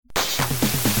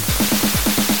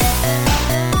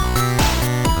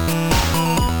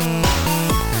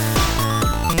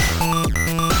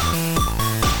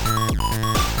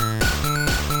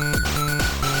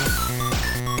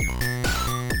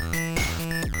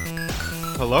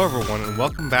Hello everyone and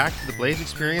welcome back to the Blaze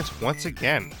Experience once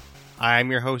again.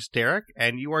 I'm your host Derek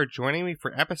and you are joining me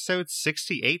for episode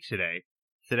 68 today.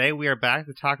 Today we are back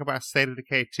to talk about State of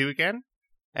Decay 2 again,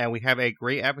 and we have a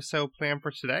great episode planned for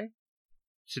today.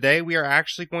 Today we are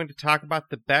actually going to talk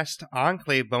about the best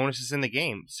Enclave bonuses in the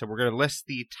game. So we're going to list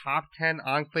the top 10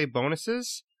 Enclave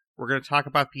bonuses, we're going to talk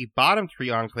about the bottom 3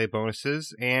 Enclave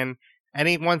bonuses, and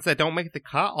any ones that don't make the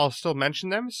cut, I'll still mention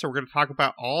them. So we're going to talk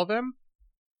about all of them.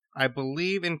 I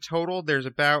believe in total there's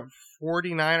about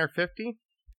 49 or 50.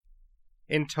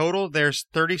 In total, there's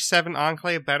 37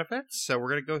 Enclave benefits, so we're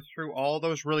going to go through all of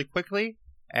those really quickly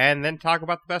and then talk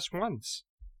about the best ones.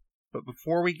 But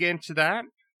before we get into that,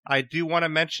 I do want to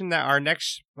mention that our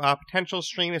next potential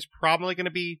stream is probably going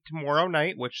to be tomorrow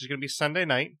night, which is going to be Sunday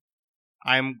night.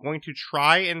 I'm going to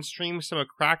try and stream some of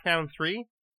Crackdown 3,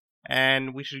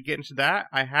 and we should get into that.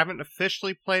 I haven't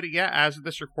officially played it yet as of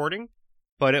this recording,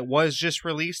 but it was just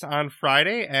released on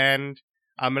Friday, and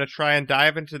I'm going to try and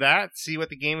dive into that, see what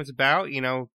the game is about,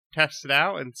 test it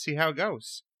out, and see how it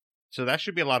goes. So that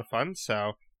should be a lot of fun.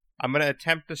 So I'm going to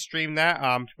attempt to stream that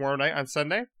tomorrow night on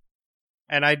Sunday.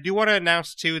 And I do want to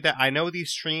announce, too, that I know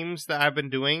these streams that I've been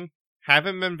doing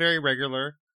haven't been very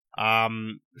regular.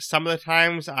 Some of the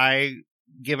times I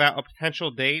give out a potential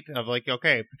date of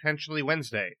potentially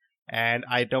Wednesday, and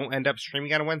I don't end up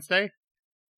streaming on a Wednesday.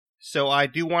 So I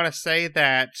do want to say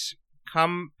that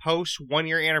come post 1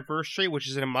 year anniversary, which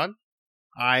is in a month,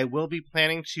 I will be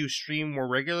planning to stream more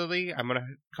regularly. I'm going to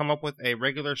come up with a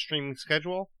regular streaming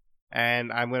schedule,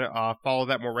 and I'm going to follow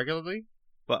that more regularly.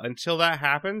 But until that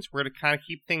happens, we're going to kind of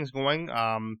keep things going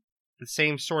the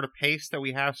same sort of pace that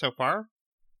we have so far.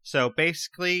 So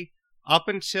basically, up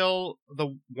until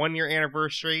the 1 year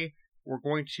anniversary, we're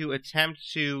going to attempt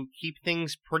to keep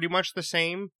things pretty much the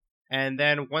same. And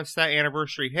then once that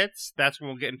anniversary hits, that's when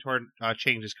we'll get into our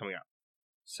changes coming up.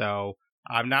 So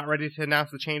I'm not ready to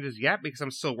announce the changes yet because I'm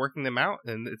still working them out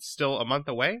and it's still a month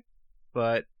away.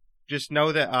 But just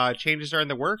know that changes are in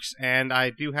the works and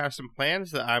I do have some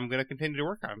plans that I'm going to continue to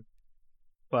work on.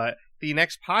 But the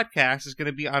next podcast is going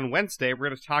to be on Wednesday. We're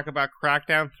going to talk about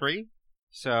Crackdown 3.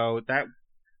 So that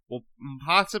will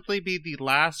possibly be the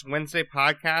last Wednesday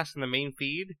podcast in the main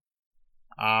feed.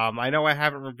 I know I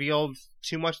haven't revealed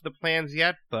too much of the plans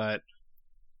yet, but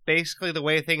basically the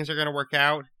way things are going to work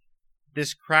out,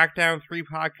 this Crackdown 3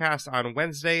 podcast on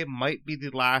Wednesday might be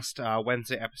the last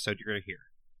Wednesday episode you're going to hear.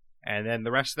 And then the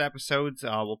rest of the episodes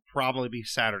will probably be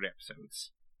Saturday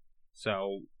episodes.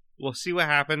 So we'll see what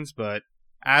happens, but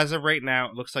as of right now,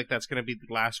 it looks like that's going to be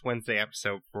the last Wednesday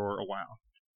episode for a while.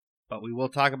 But we will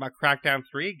talk about Crackdown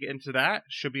 3, get into that.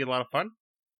 Should be a lot of fun.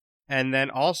 And then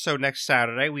also next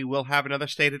Saturday, we will have another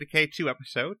State of Decay 2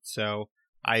 episode. So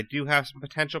I do have some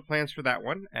potential plans for that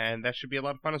one, and that should be a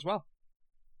lot of fun as well.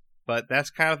 But that's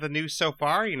kind of the news so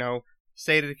far.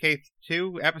 State of Decay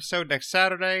 2 episode next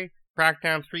Saturday,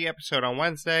 Crackdown 3 episode on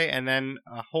Wednesday, and then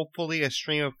hopefully a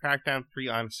stream of Crackdown 3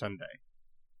 on Sunday.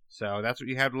 So that's what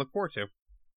you have to look forward to.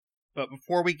 But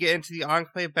before we get into the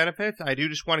Enclave benefits, I do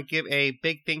just want to give a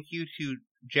big thank you to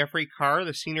Jeffrey Carr,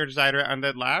 the senior designer at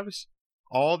Undead Labs.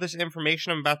 All this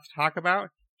information I'm about to talk about,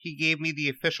 he gave me the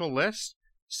official list.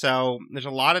 So there's a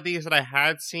lot of these that I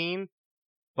had seen,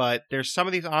 but there's some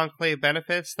of these Enclave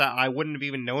benefits that I wouldn't have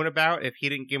even known about if he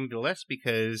didn't give me the list,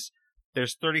 because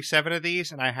there's 37 of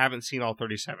these and I haven't seen all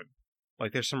 37.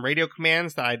 There's some radio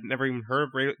commands that I'd never even heard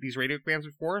of these radio commands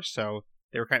before, so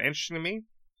they were kind of interesting to me.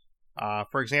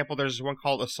 For example, there's one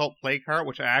called Assault Plague Cart,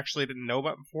 which I actually didn't know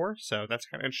about before, so that's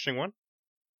kind of an interesting one.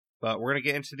 But we're going to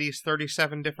get into these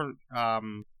 37 different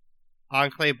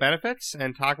Enclave benefits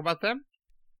and talk about them.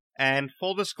 And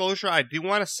full disclosure, I do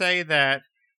want to say that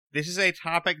this is a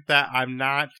topic that I'm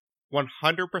not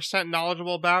 100%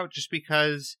 knowledgeable about, just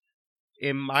because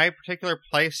in my particular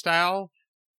playstyle,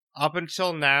 up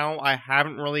until now, I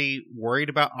haven't really worried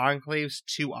about Enclaves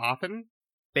too often.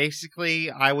 Basically,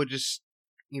 I would just,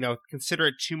 consider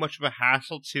it too much of a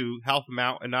hassle to help them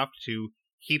out enough to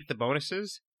keep the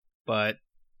bonuses. But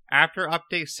after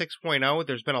update 6.0,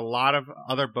 there's been a lot of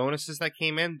other bonuses that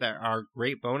came in that are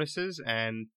great bonuses,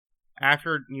 and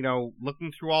after,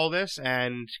 looking through all this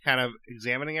and kind of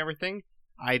examining everything,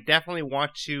 I definitely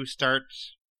want to start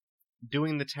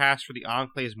doing the tasks for the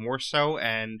Enclaves more so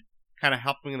and kind of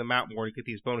helping them out more to get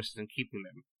these bonuses and keeping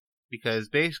them. Because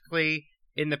basically,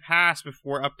 in the past,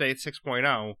 before update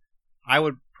 6.0, I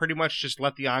would pretty much just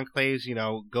let the Enclaves,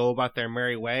 go about their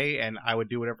merry way, and I would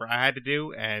do whatever I had to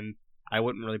do, and I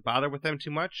wouldn't really bother with them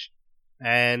too much.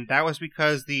 And that was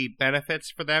because the benefits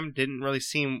for them didn't really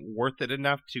seem worth it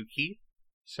enough to keep.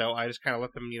 So I just kind of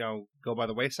let them, go by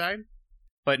the wayside.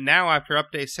 But now, after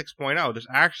update 6.0, there's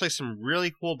actually some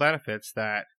really cool benefits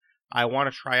that I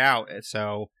want to try out.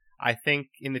 So I think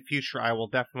in the future, I will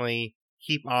definitely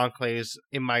keep Enclaves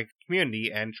in my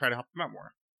community and try to help them out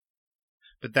more.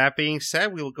 But that being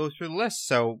said, we will go through the list.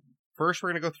 So first,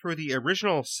 we're going to go through the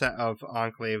original set of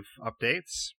Enclave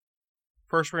updates.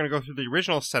 First, we're going to go through the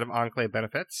original set of Enclave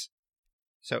benefits.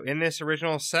 So in this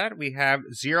original set, we have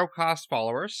 0 cost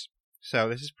followers. So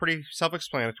this is pretty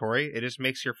self-explanatory. It just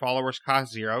makes your followers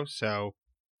cost 0. So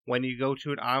when you go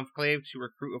to an Enclave to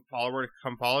recruit a follower to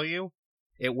come follow you,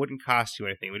 it wouldn't cost you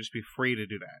anything. It would just be free to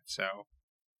do that. So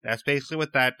that's basically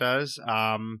what that does.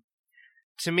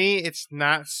 To me, it's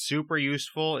not super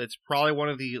useful. It's probably one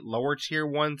of the lower tier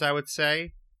ones, I would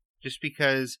say, just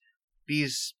because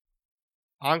these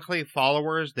Enclave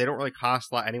followers, they don't really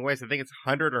cost a lot anyways. I think it's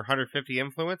 100 or 150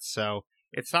 influence, so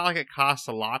it's not like it costs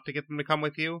a lot to get them to come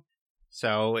with you.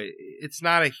 So it's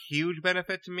not a huge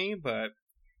benefit to me, but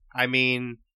I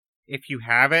mean, if you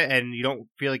have it and you don't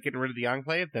feel like getting rid of the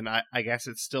Enclave, then I guess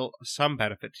it's still some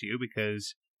benefit to you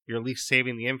because you're at least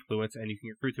saving the influence and you can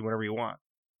recruit them whenever you want.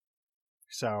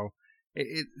 So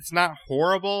it's not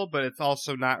horrible, but it's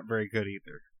also not very good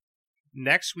either.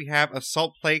 Next, we have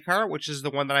Assault Play Cart, which is the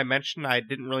one that I mentioned I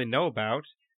didn't really know about.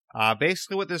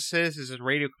 Basically what this is a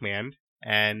radio command,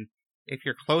 and if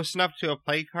you're close enough to a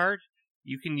play cart,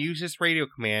 you can use this radio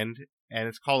command, and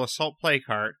it's called Assault Play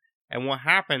Cart, and what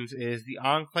happens is the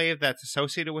Enclave that's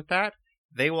associated with that,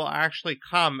 they will actually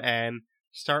come and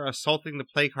start assaulting the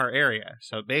play cart area.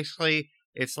 So basically,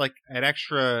 it's like an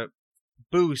extra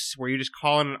boost where you just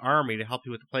call in an army to help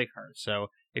you with the play cart. So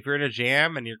if you're in a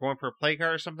jam and you're going for a play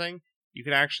cart or something, you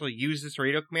can actually use this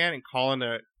radio command and call in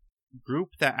a group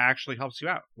that actually helps you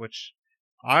out, which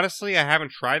honestly, I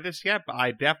haven't tried this yet, but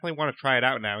I definitely want to try it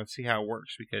out now and see how it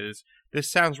works because this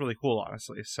sounds really cool,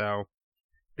 honestly. So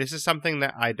this is something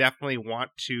that I definitely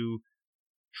want to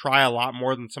try a lot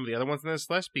more than some of the other ones in this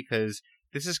list because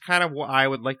this is kind of what I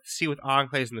would like to see with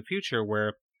Enclaves in the future,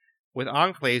 where with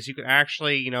Enclaves, you can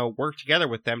actually, work together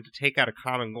with them to take out a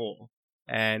common goal.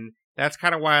 And that's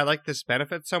kind of why I like this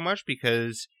benefit so much,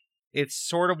 because it's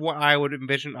sort of what I would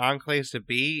envision Enclaves to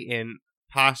be in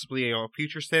possibly a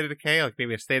future State of Decay, like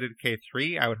maybe a State of Decay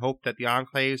 3. I would hope that the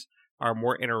Enclaves are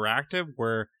more interactive,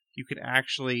 where you can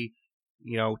actually,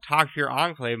 talk to your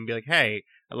Enclave and be like, hey,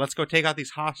 let's go take out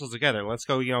these hostiles together. Let's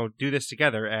go, do this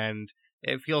together. And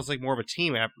it feels like more of a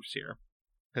team atmosphere.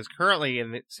 Because currently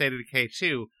in the State of Decay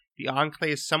 2, the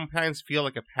Enclaves sometimes feel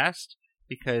like a pest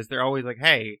because they're always like,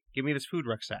 hey, give me this food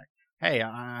rucksack. Hey,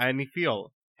 I need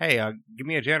fuel. Hey, give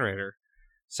me a generator.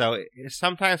 So it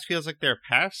sometimes feels like they're a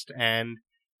pest, and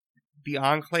the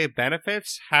Enclave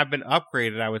benefits have been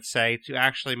upgraded, I would say, to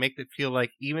actually make it feel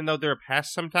like even though they're a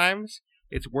pest sometimes,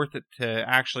 it's worth it to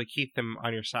actually keep them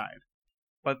on your side.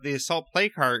 But the Assault Play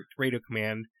Cart radio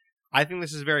command, I think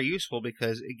this is very useful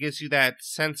because it gives you that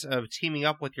sense of teaming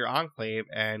up with your Enclave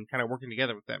and kind of working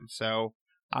together with them. So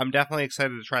I'm definitely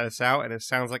excited to try this out, and it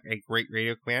sounds like a great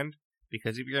radio command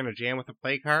because if you're in a jam with a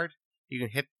play card, you can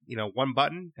hit, one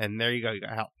button, and there you go, you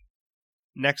got help.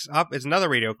 Next up is another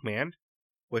radio command,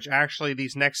 which actually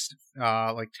these next 10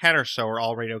 or so are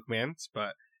all radio commands,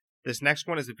 but this next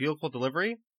one is the vehicle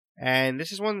delivery, and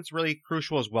this is one that's really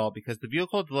crucial as well because the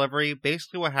vehicle delivery,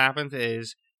 basically what happens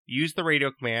is use the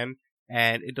radio command,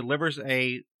 and it delivers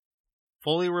a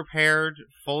fully repaired,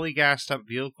 fully gassed up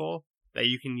vehicle that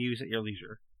you can use at your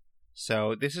leisure.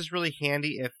 So this is really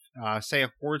handy if, say,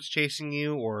 a horde's chasing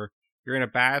you, or you're in a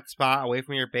bad spot away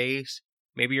from your base.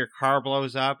 Maybe your car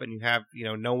blows up and you have,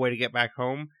 no way to get back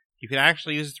home. You can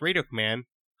actually use this radio command,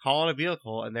 call in a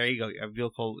vehicle, and there you go. A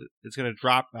vehicle is going to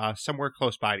drop somewhere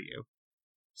close by to you.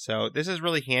 So this is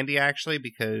really handy, actually,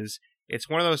 because it's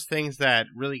one of those things that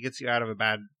really gets you out of a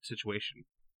bad situation.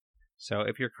 So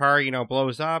if your car,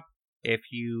 blows up, if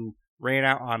you ran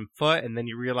out on foot and then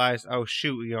you realize, oh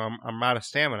shoot, I'm out of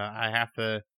stamina. I have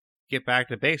to get back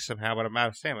to base somehow, but I'm out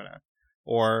of stamina.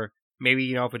 Or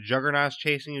maybe, if a juggernaut's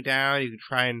chasing you down, you can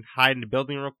try and hide in the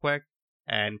building real quick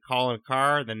and call in a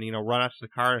car, then, run out to the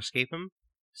car and escape him.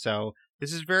 So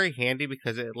this is very handy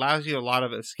because it allows you a lot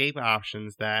of escape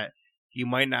options that you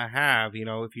might not have,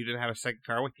 if you didn't have a second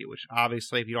car with you, which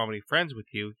obviously if you don't have any friends with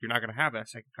you, you're not going to have that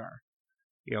second car.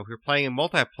 If you're playing in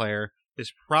multiplayer,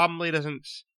 this probably doesn't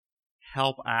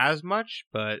help as much,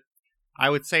 but I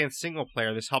would say in single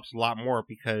player, this helps a lot more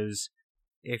because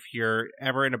if you're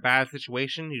ever in a bad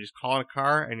situation, you just call in a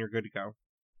car and you're good to go.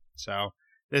 So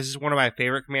this is one of my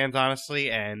favorite commands, honestly,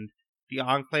 and the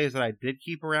Enclaves that I did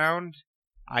keep around,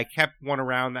 I kept one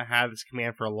around that had this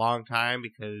command for a long time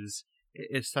because it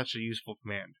is such a useful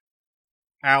command.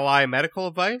 Ally medical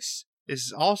advice. This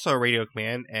is also a radio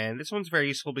command, and this one's very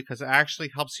useful because it actually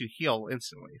helps you heal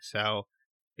instantly. So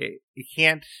it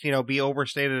can't, be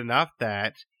overstated enough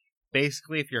that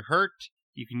basically if you're hurt,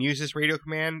 you can use this radio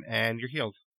command and you're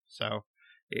healed. So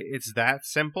it's that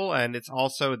simple, and it's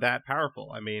also that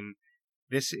powerful. I mean,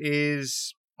 this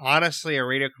is honestly a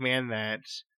radio command that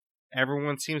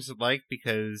everyone seems to like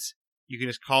because you can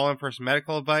just call in for some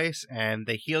medical advice and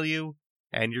they heal you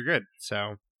and you're good.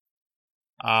 So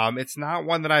it's not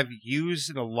one that I've used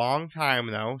in a long time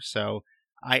though, so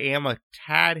I am a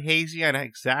tad hazy on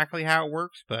exactly how it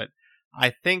works, but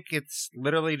I think it's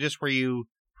literally just where you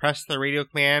press the radio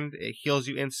command, it heals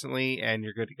you instantly, and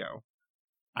you're good to go.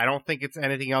 I don't think it's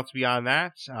anything else beyond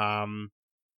that,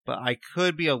 but I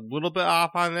could be a little bit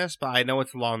off on this, but I know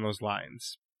it's along those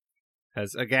lines.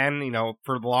 Because again,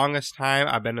 for the longest time,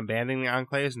 I've been abandoning the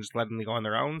Enclaves and just letting them go on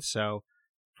their own, so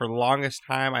for the longest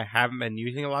time, I haven't been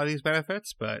using a lot of these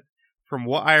benefits, but from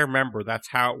what I remember, that's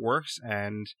how it works,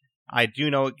 and I do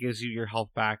know it gives you your health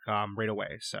back right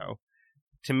away. So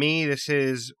to me, this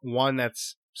is one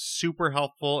that's super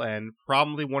helpful and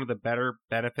probably one of the better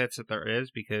benefits that there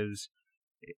is because,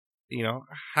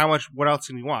 what else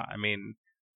can you want? I mean,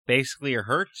 basically you're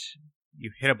hurt,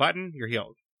 you hit a button, you're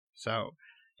healed. So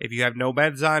if you have no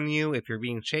meds on you, if you're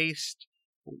being chased,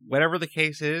 whatever the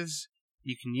case is,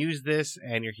 you can use this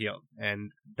and you're healed.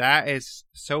 And that is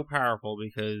so powerful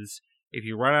because if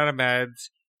you run out of meds,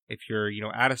 if you're,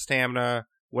 out of stamina,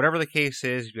 whatever the case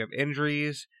is, if you have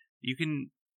injuries, you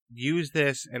can use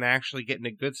this and actually get in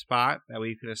a good spot. That way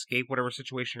you can escape whatever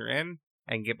situation you're in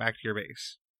and get back to your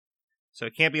base. So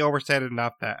it can't be overstated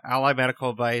enough that allied medical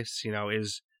advice,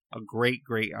 is a great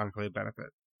Enclave benefit.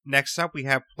 Next up, we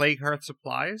have Plague Heart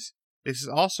Supplies. This is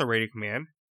also a radio command,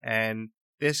 and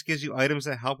this gives you items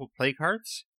that help with Plague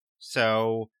Hearts.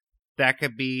 So that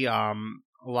could be a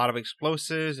lot of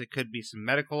explosives. It could be some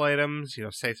medical items,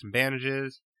 say some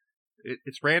bandages.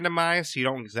 It's randomized, so you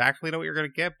don't exactly know what you're going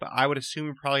to get, but I would assume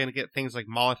you're probably going to get things like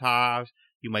Molotovs.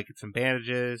 You might get some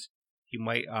bandages. You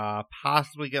might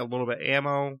possibly get a little bit of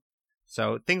ammo.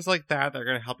 So things like that are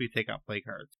going to help you take out Plague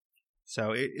Hearts.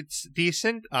 So it's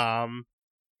decent.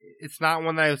 It's not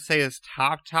one that I would say is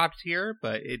top tier,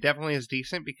 but it definitely is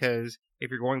decent because if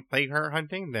you're going Plague Heart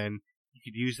hunting, then you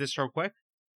could use this real quick,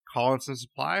 call in some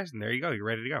supplies, and there you go. You're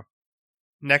ready to go.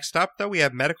 Next up, though, we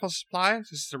have medical supplies.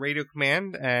 This is a radio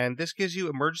command, and this gives you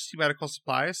emergency medical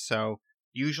supplies. So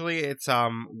usually it's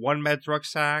one meds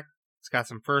rucksack. It's got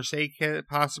some first aid kit,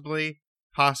 possibly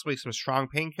some strong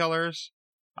painkillers.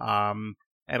 And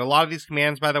a lot of these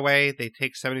commands, by the way, they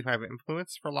take 75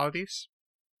 influence for a lot of these.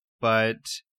 But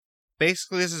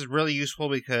basically, this is really useful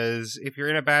because if you're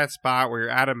in a bad spot where you're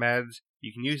out of meds,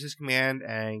 you can use this command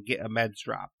and get a meds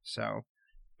drop. So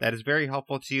that is very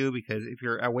helpful to you because if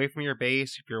you're away from your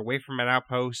base, if you're away from an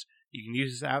outpost, you can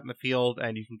use this out in the field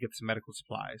and you can get some medical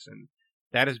supplies. And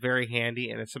that is very handy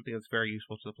and it's something that's very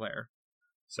useful to the player.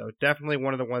 So definitely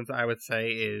one of the ones I would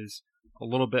say is a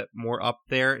little bit more up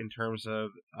there in terms of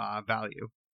value.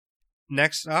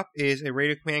 Next up is a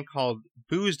radio command called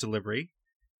Booze Delivery.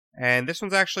 And this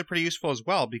one's actually pretty useful as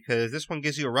well because this one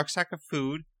gives you a rucksack of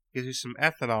food, gives you some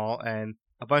ethanol, and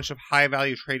a bunch of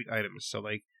high-value trading items. So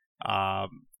like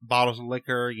bottles of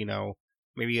liquor,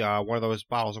 maybe one of those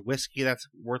bottles of whiskey that's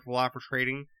worth a lot for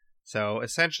trading. So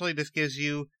essentially this gives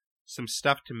you some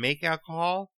stuff to make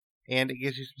alcohol, and it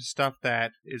gives you some stuff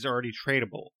that is already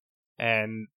tradable.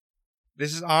 And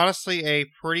this is honestly a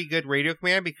pretty good radio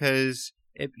command because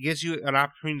it gives you an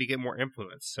opportunity to get more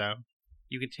influence. So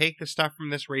you can take the stuff from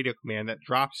this radio command that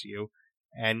drops you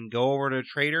and go over to a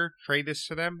trader, trade this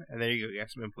to them, and there you go, you have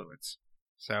some influence.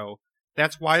 So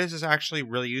that's why this is actually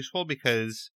really useful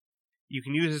because you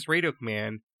can use this radio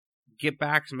command, get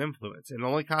back some influence. And it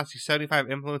only costs you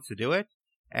 75 influence to do it,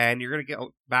 and you're going to get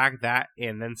back that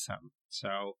and then some.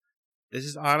 So this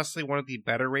is honestly one of the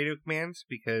better radio commands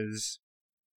because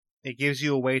it gives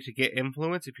you a way to get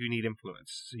influence if you need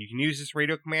influence. So you can use this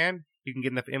radio command. You can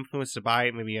get enough influence to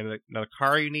buy maybe another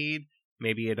car you need,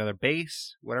 maybe another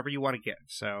base, whatever you want to get.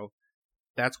 So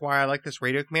that's why I like this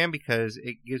radio command because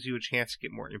it gives you a chance to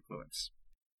get more influence.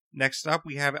 Next up,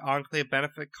 we have an Enclave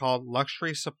benefit called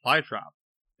Luxury Supply Drop.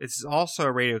 This is also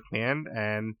a radio command,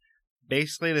 and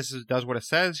basically does what it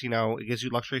says. It gives you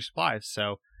luxury supplies.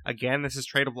 So again, this is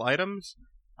tradable items.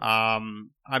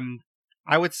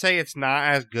 I would say it's not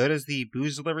as good as the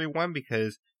Booze Delivery one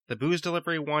because the Booze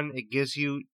Delivery one, it gives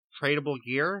you tradable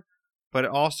gear, but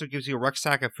it also gives you a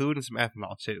rucksack of food and some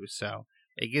ethanol too. So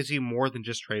it gives you more than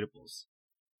just tradables.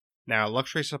 Now,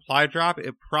 Luxury Supply Drop,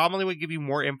 it probably would give you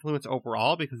more influence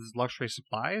overall because it's luxury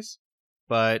supplies,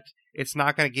 but it's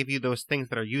not going to give you those things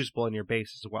that are usable in your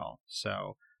base as well.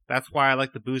 So that's why I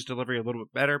like the booze delivery a little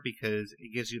bit better, because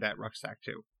it gives you that rucksack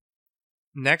too.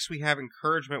 Next, we have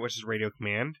encouragement, which is radio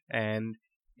command, and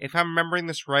if I'm remembering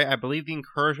this right, I believe the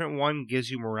encouragement one gives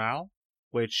you morale,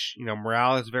 which,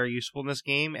 morale is very useful in this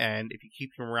game, and if you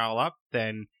keep your morale up,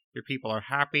 then your people are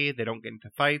happy, they don't get into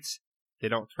fights, they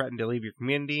don't threaten to leave your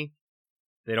community,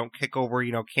 they don't kick over,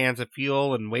 cans of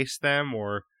fuel and waste them,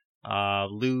 or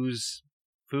lose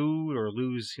food, or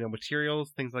lose,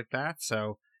 materials, things like that.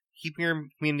 So keeping your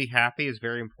community happy is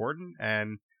very important,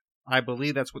 and I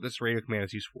believe that's what this radio command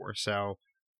is used for. So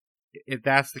if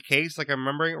that's the case, like I'm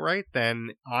remembering it right,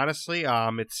 then honestly,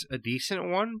 it's a decent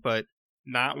one, but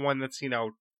not one that's,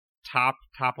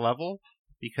 top level,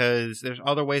 because there's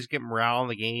other ways to get morale in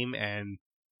the game, and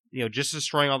just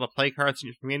destroying all the play cards in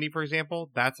your community, for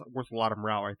example, that's worth a lot of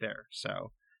morale right there.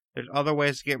 So there's other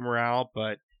ways to get morale,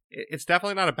 but it's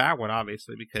definitely not a bad one,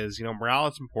 obviously, because, morale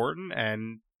is important,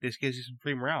 and this gives you some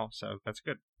free morale, so that's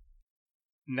good.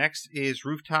 Next is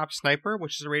Rooftop Sniper,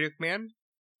 which is a radio command.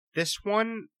 This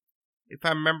one, if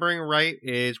I'm remembering right,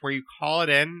 is where you call it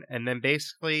in, and then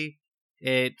basically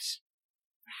it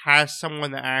has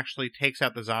someone that actually takes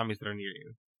out the zombies that are near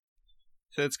you.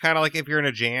 So it's kind of like if you're in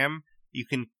a jam, you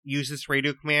can use this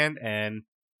radio command, and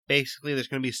basically there's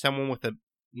going to be someone with a,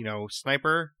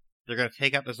 sniper. They're going to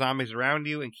take out the zombies around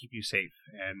you and keep you safe.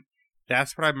 And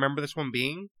that's what I remember this one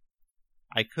being.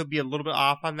 I could be a little bit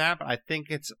off on that, but I think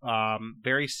it's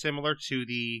very similar to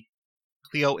the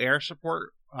Clio air support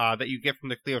that you get from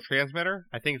the Clio transmitter.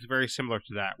 I think it's very similar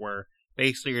to that, where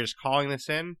basically you're just calling this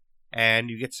in, and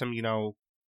you get some,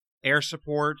 air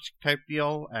support type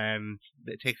deal, and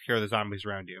it takes care of the zombies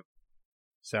around you.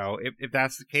 So if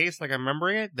that's the case, like I'm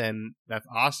remembering it, then that's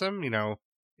awesome.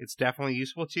 It's definitely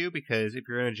useful to you, because if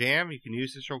you're in a jam, you can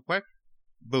use this real quick.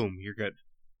 Boom, you're good.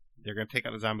 They're going to take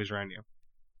out the zombies around you.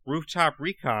 Rooftop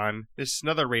Recon, this is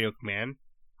another radio command.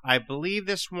 I believe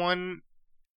this one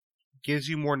gives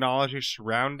you more knowledge of your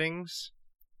surroundings,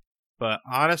 but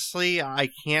honestly, I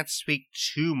can't speak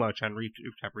too much on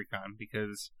Rooftop Recon,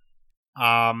 because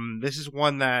this is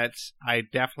one that I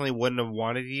definitely wouldn't have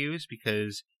wanted to use,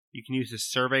 because you can use this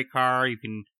survey car, you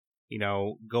can,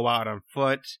 go out on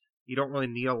foot. You don't really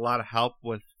need a lot of help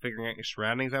with figuring out your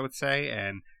surroundings, I would say,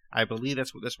 and I believe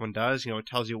that's what this one does. It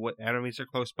tells you what enemies are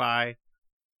close by.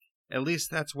 At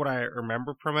least that's what I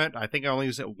remember from it. I think I only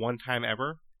used it one time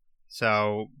ever,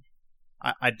 so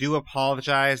I do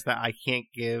apologize that I can't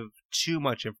give too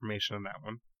much information on that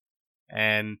one.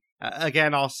 And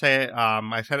again, I'll say,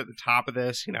 I said at the top of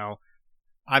this,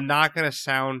 I'm not going to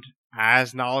sound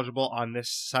as knowledgeable on this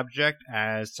subject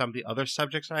as some of the other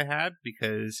subjects I had,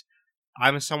 because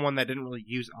I'm someone that didn't really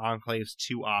use enclaves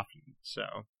too often. So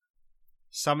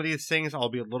some of these things I'll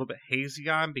be a little bit hazy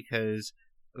on, because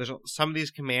there's some of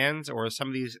these commands or some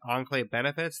of these enclave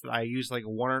benefits that I use like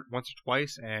once or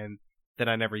twice, and then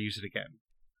I never use it again.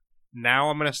 Now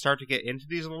I'm going to start to get into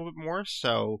these a little bit more,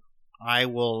 so I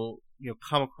will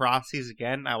come across these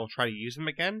again. I will try to use them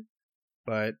again,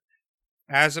 but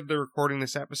as of the recording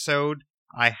this episode,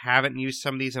 I haven't used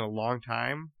some of these in a long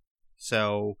time,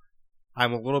 so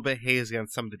I'm a little bit hazy on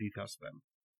some of the details of them.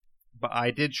 But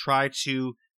I did try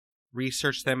to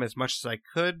research them as much as I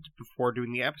could before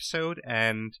doing the episode,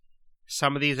 and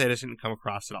some of these I just didn't come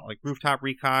across at all. Like Rooftop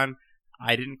Recon,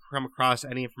 I didn't come across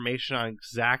any information on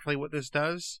exactly what this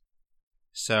does,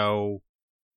 so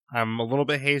I'm a little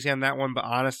bit hazy on that one, but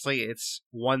honestly, it's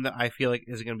one that I feel like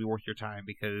isn't going to be worth your time,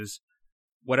 because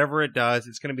whatever it does,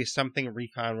 it's going to be something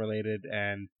recon related,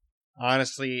 and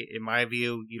honestly, in my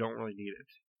view, you don't really need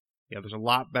it. There's a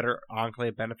lot better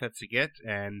enclave benefits to get,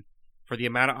 and for the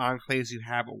amount of enclaves you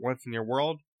have at once in your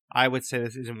world, I would say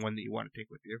this isn't one that you want to take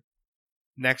with you.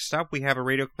 Next up, we have a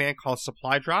radio command called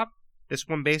Supply Drop. This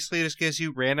one basically just gives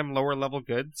you random lower level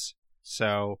goods.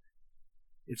 So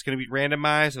it's going to be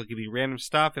randomized. It'll give you random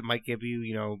stuff. It might give you,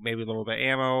 maybe a little bit of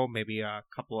ammo, maybe a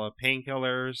couple of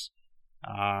painkillers.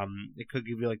 It could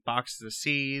give you like boxes of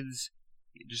seeds,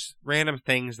 just random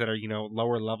things that are,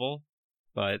 lower level,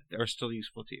 but are still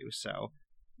useful to you. So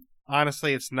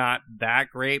honestly, it's not that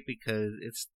great, because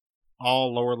it's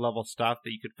all lower level stuff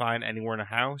that you could find anywhere in a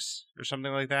house or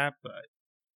something like that, but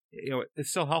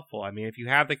it's still helpful. I mean, if you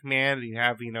have the command and you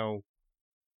have,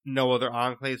 no other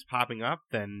enclaves popping up,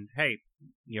 then hey,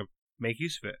 make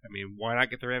use of it. I mean, why not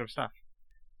get the random stuff?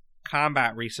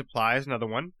 Combat Resupply is another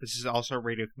one. This is also a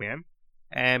radio command,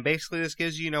 and basically this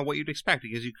gives you, what you'd expect. It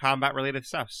gives you combat related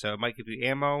stuff. So it might give you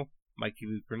ammo, might give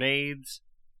you grenades,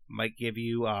 might give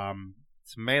you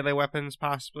some melee weapons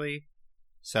possibly.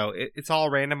 So it's all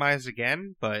randomized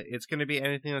again, but it's going to be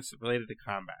anything that's related to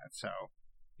combat. So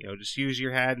just use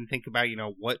your head and think about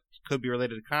what could be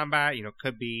related to combat.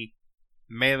 Could be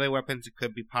melee weapons. It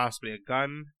could be possibly a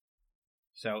gun.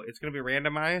 So it's going to be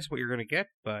randomized what you're going to get,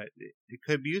 but it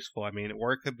could be useful. I mean,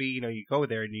 or it could be, you go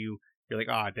there and you're like,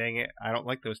 oh, dang it, I don't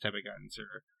like those type of guns,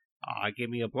 or give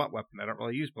me a blunt weapon. I don't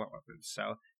really use blunt weapons.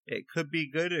 So it could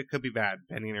be good, it could be bad,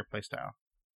 depending on your playstyle.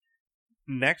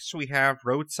 Next, we have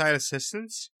roadside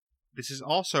assistance. This is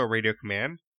also a radio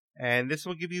command, and this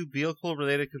will give you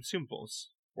vehicle-related consumables,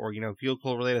 or,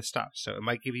 vehicle-related stuff. So it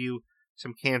might give you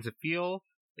some cans of fuel,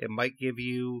 it might give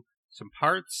you some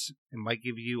parts, it might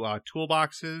give you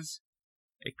toolboxes,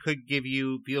 it could give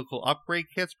you vehicle upgrade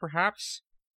kits, perhaps.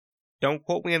 Don't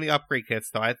quote me on the upgrade kits,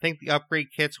 though. I think the upgrade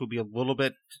kits would be a little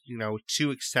bit,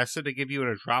 too excessive to give you in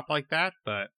a drop like that,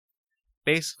 but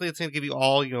basically it's going to give you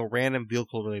all, random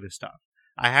vehicle-related stuff.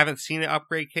 I haven't seen an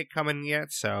upgrade kit coming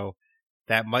yet, so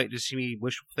that might just be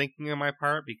wishful thinking on my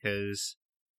part, because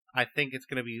I think it's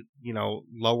going to be,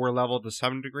 lower level to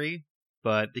some degree.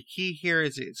 But the key here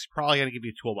is it's probably going to give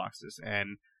you toolboxes,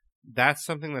 and that's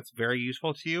something that's very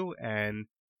useful to you, and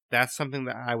that's something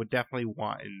that I would definitely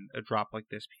want in a drop like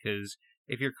this, because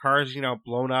if your car is,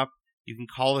 blown up, you can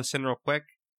call this in real quick,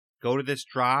 go to this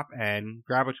drop, and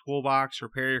grab a toolbox,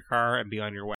 repair your car, and be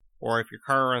on your way. Or if your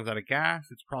car runs out of gas,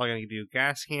 it's probably going to give you a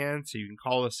gas can, so you can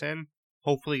call this in,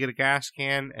 hopefully get a gas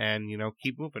can, and,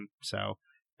 keep moving. So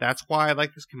that's why I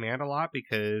like this command a lot,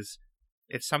 because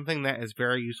it's something that is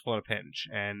very useful in a pinch.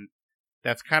 And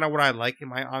that's kind of what I like in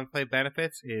my Enclave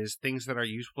benefits, is things that are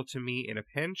useful to me in a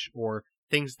pinch, or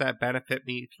things that benefit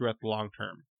me throughout the long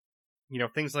term.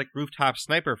 Things like Rooftop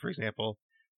Sniper, for example,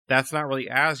 that's not really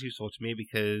as useful to me,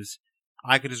 because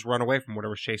I could just run away from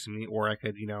whatever's chasing me, or I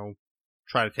could,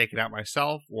 try to take it out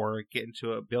myself, or get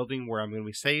into a building where I'm going to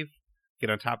be safe, get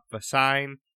on top of a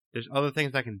sign. There's other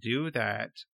things I can do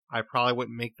that I probably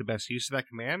wouldn't make the best use of that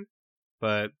command,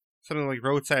 but something like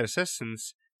roadside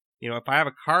assistance, if I have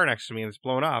a car next to me and it's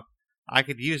blown up, I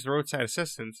could use the roadside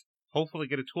assistance, hopefully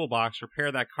get a toolbox,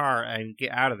 repair that car, and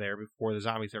get out of there before the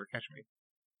zombies ever catch me.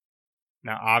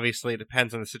 Now, obviously, it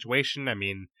depends on the situation. I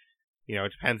mean,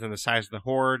 it depends on the size of the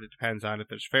horde, it depends on if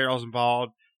there's ferals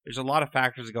involved. There's a lot of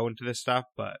factors that go into this stuff,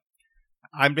 but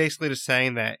I'm basically just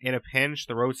saying that in a pinch,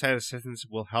 the roadside assistance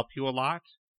will help you a lot,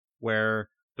 where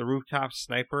the Rooftop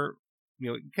Sniper,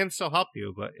 it can still help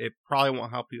you, but it probably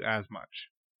won't help you as much.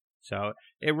 So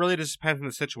it really just depends on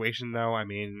the situation, though. I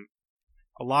mean,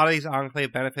 a lot of these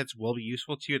Enclave benefits will be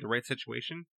useful to you in the right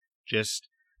situation. Just,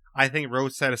 I think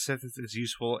roadside assistance is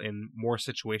useful in more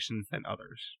situations than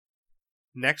others.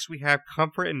 Next, we have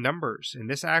Comfort in Numbers, and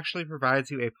this actually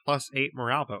provides you a +8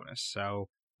 morale bonus. So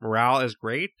morale is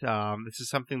great. This is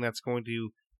something that's going to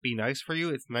be nice for you.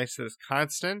 It's nice that it's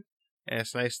constant, and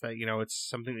it's nice that, it's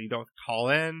something that you don't call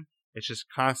in. It's just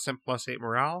constant +8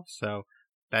 morale, so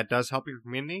that does help your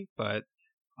community, but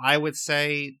I would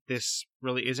say this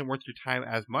really isn't worth your time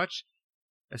as much,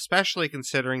 especially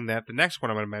considering that the next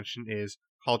one I'm going to mention is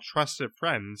called Trusted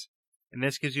Friends, and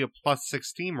this gives you a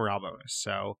 +16 morale bonus,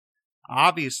 so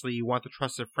obviously you want the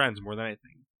Trusted Friends more than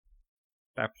anything.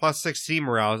 That +16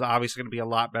 morale is obviously going to be a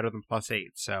lot better than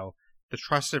 +8, so the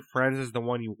Trusted Friends is the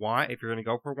one you want if you're going to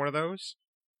go for one of those,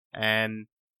 and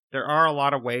there are a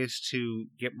lot of ways to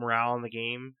get morale in the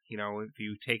game. If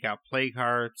you take out plague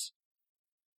hearts,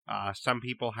 some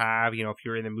people have, if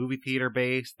you're in the movie theater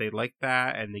base, they like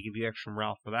that, and they give you extra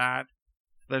morale for that.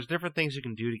 There's different things you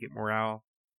can do to get morale.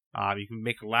 You can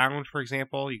make a lounge, for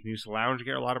example. You can use the lounge to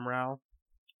get a lot of morale.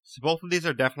 So both of these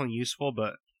are definitely useful,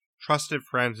 but Trusted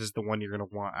Friends is the one you're going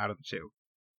to want out of the two.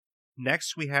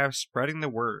 Next, we have Spreading the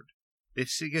Word.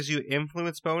 This gives you an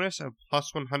influence bonus of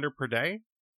 +100 per day.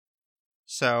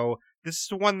 So this is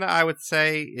the one that I would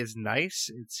say is nice.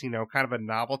 It's, kind of a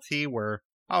novelty where,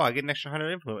 I get an extra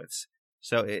 100 influence.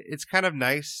 So it's kind of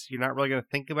nice. You're not really going to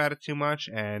think about it too much.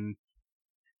 And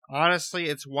honestly,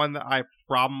 it's one that I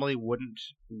probably wouldn't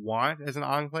want as an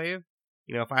Enclave.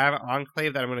 If I have an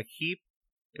Enclave that I'm going to keep,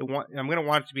 I'm going to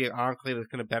want it to be an Enclave that's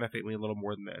going to benefit me a little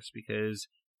more than this, because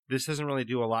this doesn't really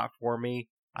do a lot for me.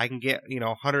 I can get,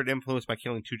 100 influence by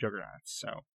killing 2 Juggernauts.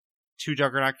 So 2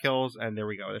 Juggernaut kills, and there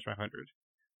we go. There's my 100.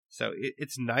 So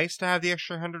it's nice to have the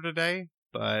extra 100 a day,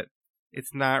 but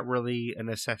it's not really a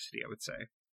necessity, I would say.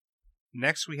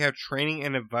 Next, we have Training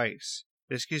and Advice.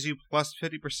 This gives you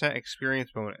 +50%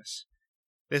 experience bonus.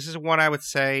 This is one I would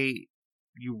say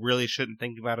you really shouldn't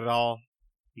think about at all,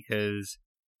 because,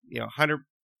 150%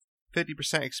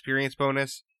 experience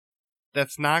bonus,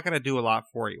 that's not going to do a lot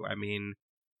for you. I mean,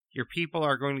 your people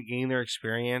are going to gain their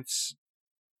experience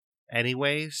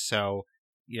anyways, so,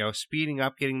 speeding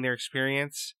up getting their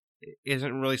experience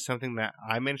isn't really something that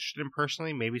I'm interested in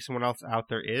personally. Maybe someone else out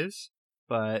there is,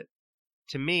 but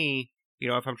to me,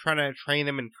 if I'm trying to train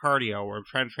them in cardio or I'm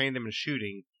trying to train them in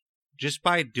shooting, just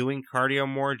by doing cardio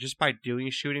more, just by doing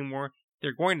shooting more,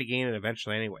 they're going to gain it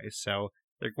eventually anyway. So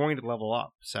they're going to level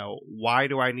up. So why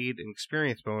do I need an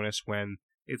experience bonus when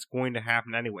it's going to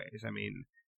happen anyways? I mean,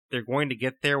 they're going to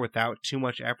get there without too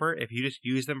much effort. If you just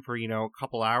use them for, a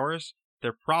couple hours,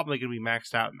 they're probably going to be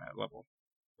maxed out in that level.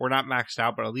 Or not maxed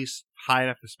out, but at least high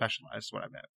enough to specialize is what I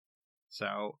meant.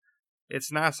 So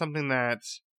it's not something that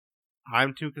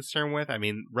I'm too concerned with. I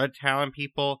mean, red talent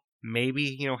people,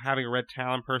 maybe, having a red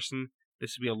talent person,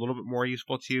 this would be a little bit more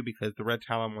useful to you because the red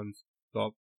talent ones go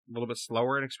a little bit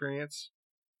slower in experience.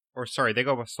 Or, sorry, they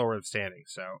go a bit slower in standing.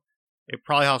 So it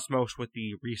probably helps most with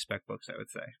the respec books, I would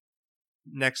say.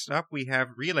 Next up, we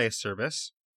have Relay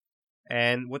Service.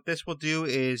 And what this will do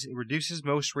is it reduces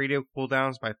most radio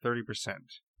cooldowns by 30%.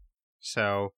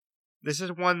 So this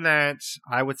is one that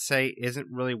I would say isn't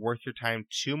really worth your time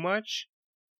too much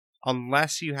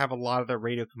unless you have a lot of the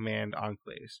radio command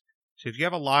enclaves. So if you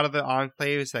have a lot of the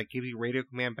enclaves that give you radio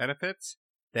command benefits,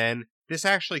 then this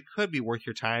actually could be worth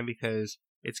your time because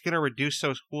it's going to reduce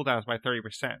those cooldowns by 30%.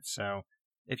 So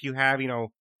if you have,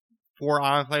 4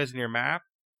 enclaves in your map,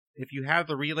 if you have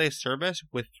the relay service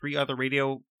with 3 other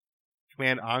radio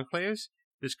command enclaves,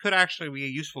 this could actually be a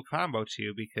useful combo to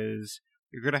you because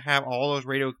you're going to have all those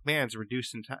radio commands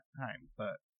reduced in time.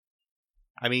 But,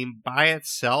 I mean, by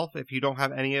itself, if you don't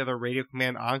have any other radio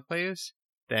command enclaves,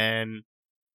 then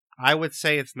I would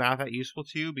say it's not that useful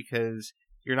to you because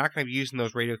you're not going to be using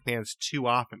those radio commands too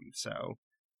often. So,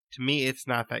 to me, it's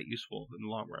not that useful in the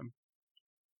long run.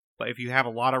 But if you have a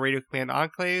lot of radio command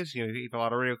enclaves, you have a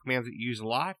lot of radio commands that you use a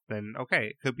lot, then okay,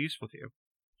 it could be useful to you.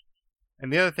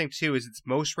 And the other thing too is its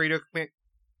most radio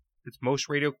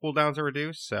cooldowns are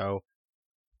reduced. So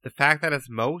the fact that it's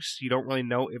most, you don't really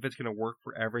know if it's going to work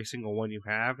for every single one you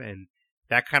have, and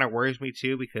that kind of worries me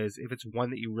too because if it's one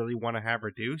that you really want to have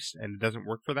reduced and it doesn't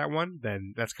work for that one,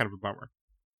 then that's kind of a bummer.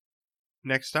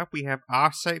 Next up, we have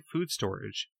Offsite Food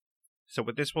Storage. So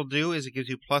what this will do is it gives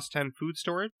you plus 10 food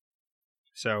storage.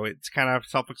 So it's kind of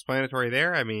self-explanatory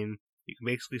there. I mean, you can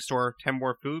basically store 10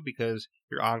 more food because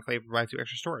your enclave provides you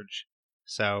extra storage.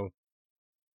 So,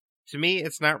 to me,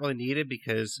 it's not really needed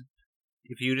because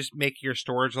if you just make your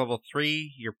storage level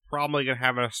 3, you're probably going to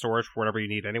have enough storage for whatever you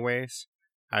need anyways.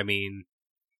 I mean,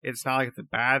 it's not like it's a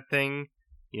bad thing.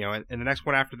 And the next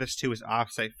one after this too is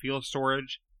Offsite Field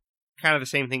Storage. Kind of the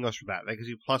same thing goes for that. That gives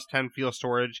you plus 10 field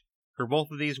storage. For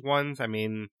both of these ones, I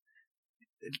mean,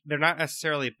 they're not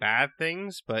necessarily bad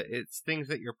things, but it's things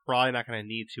that you're probably not going to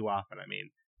need too often. I mean,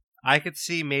 I could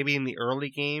see maybe in the early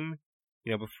game,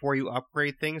 before you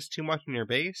upgrade things too much in your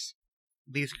base,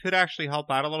 these could actually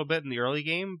help out a little bit in the early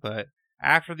game, but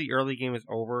after the early game is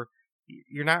over,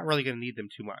 you're not really going to need them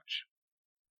too much.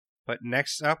 But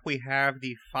next up, we have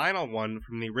the final one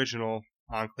from the original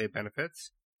Enclave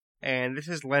benefits, and this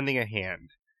is Lending a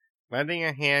Hand. Lending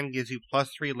a Hand gives you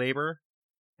plus 3 labor,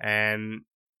 and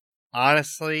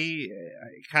honestly,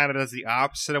 it kind of does the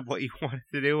opposite of what you want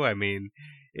it to do. I mean,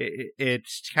 it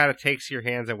kind of takes your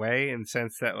hands away in the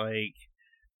sense that, like,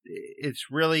 it's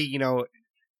really,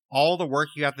 all the work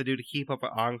you have to do to keep up an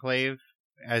enclave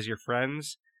as your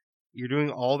friends, you're doing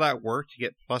all that work to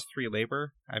get plus 3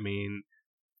 labor. I mean,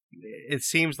 it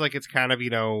seems like it's kind of,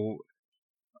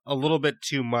 a little bit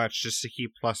too much just to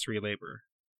keep plus 3 labor.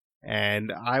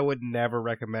 And I would never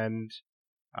recommend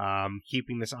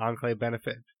keeping this enclave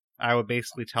benefit. I would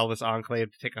basically tell this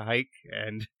enclave to take a hike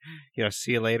and,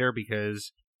 see you later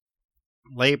because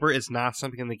labor is not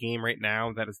something in the game right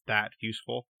now that is that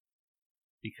useful.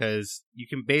 Because you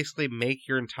can basically make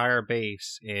your entire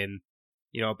base in,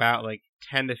 about like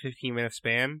 10 to 15 minute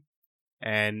span.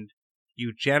 And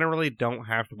you generally don't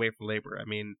have to wait for labor. I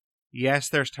mean, yes,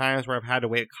 there's times where I've had to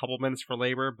wait a couple minutes for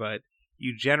labor, but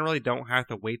you generally don't have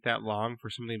to wait that long for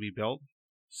something to be built.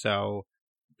 So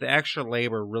the extra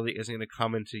labor really isn't going to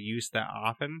come into use that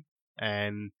often.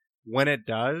 And when it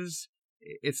does,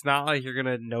 it's not like you're going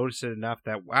to notice it enough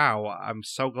that, wow, I'm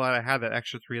so glad I had that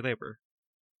extra 3 labor.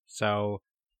 So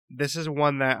this is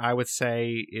one that I would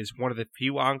say is one of the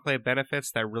few Enclave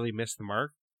benefits that really miss the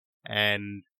mark.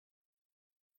 And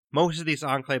most of these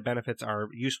Enclave benefits are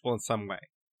useful in some way.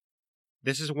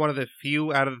 This is one of the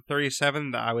few out of the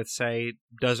 37 that I would say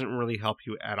doesn't really help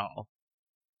you at all.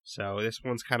 So this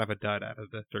one's kind of a dud out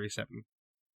of the 37.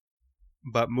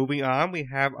 But moving on, we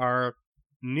have our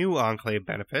new Enclave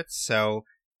benefits. So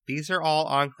these are all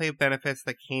Enclave benefits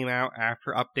that came out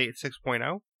after Update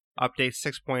 6.0. Update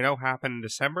 6.0 happened in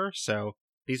December, so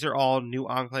these are all new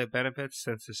Enclave benefits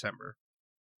since December.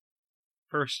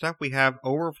 First up, we have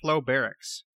Overflow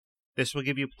Barracks. This will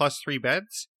give you plus 3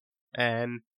 beds,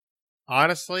 and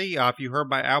Honestly, if you heard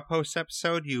my Outpost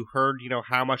episode, you heard,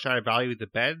 how much I value the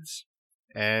beds.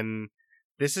 And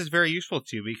this is very useful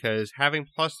too, because having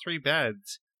 +3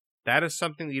 beds, that is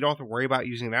something that you don't have to worry about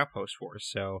using an Outpost for.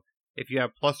 So if you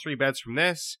have +3 beds from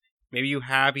this, maybe you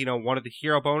have, one of the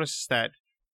hero bonuses that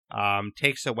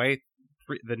takes away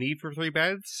the need for 3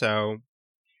 beds. So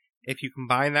if you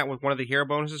combine that with one of the hero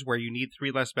bonuses where you need 3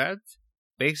 less beds,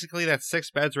 basically that's 6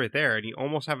 beds right there, and you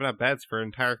almost have enough beds for an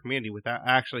entire community without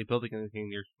actually building anything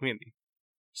in your community.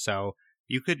 So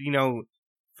you could,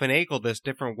 finagle this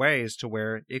different ways to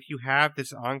where if you have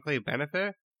this Enclave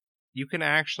benefit, you can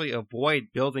actually avoid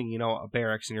building, a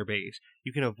barracks in your base.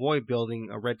 You can avoid building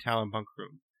a Red Talon bunk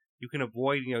room. You can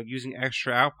avoid, using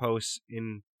extra outposts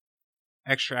to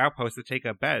take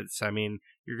up beds. I mean,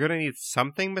 you're going to need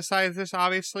something besides this,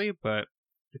 obviously, but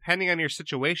depending on your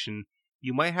situation,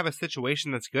 you might have a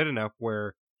situation that's good enough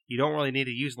where you don't really need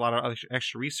to use a lot of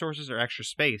extra resources or extra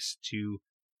space to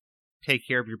take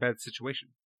care of your bed situation.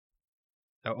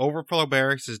 Now, Overflow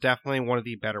Barracks is definitely one of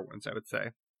the better ones, I would say.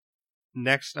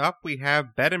 Next up, we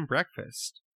have Bed and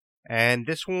Breakfast. And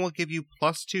this one will give you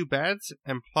 +2 beds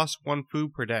and +1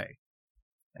 food per day.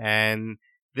 And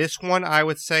this one, I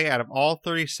would say, out of all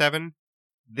 37,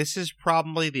 this is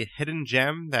probably the hidden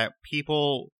gem that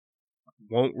people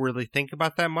won't really think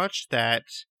about that much that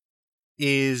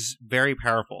is very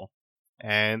powerful.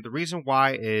 And the reason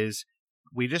why is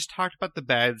we just talked about the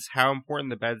beds, how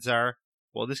important the beds are.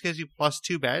 Well, this gives you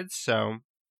 +2 beds, so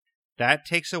that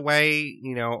takes away,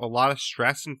 a lot of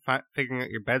stress in figuring out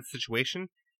your bed situation.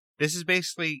 This is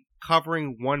basically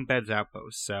covering 1 bed's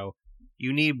outpost, so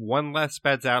you need 1 less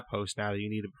bed's outpost now than you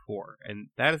needed before. And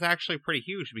that is actually pretty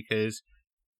huge, because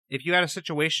if you had a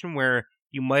situation where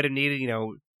you might have needed,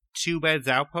 2 beds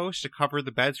outpost to cover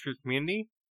the beds for your community,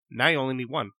 now you only need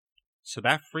 1. So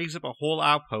that frees up a whole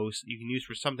outpost you can use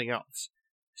for something else.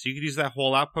 So you could use that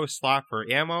whole outpost slot for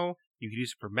ammo, you could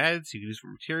use it for meds, you could use it for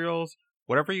materials,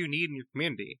 whatever you need in your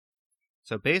community.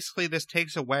 So basically this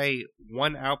takes away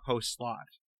 1 outpost slot.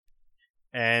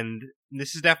 And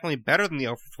this is definitely better than the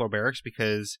Overflow Barracks,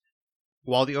 because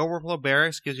while the Overflow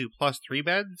Barracks gives you +3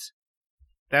 beds,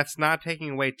 that's not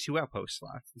taking away 2 outpost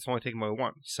slots. It's only taking away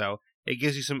 1. So it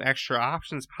gives you some extra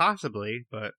options possibly,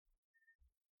 but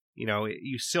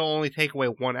you still only take away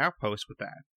 1 outpost with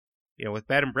that. With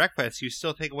Bed and Breakfast, you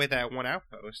still take away that 1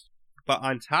 outpost. But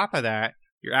on top of that,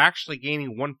 you're actually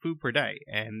gaining 1 food per day.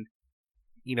 And,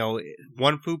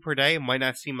 1 food per day might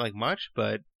not seem like much,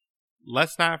 but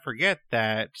let's not forget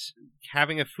that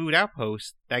having a food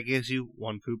outpost, that gives you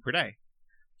 1 food per day.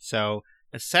 So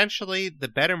essentially, the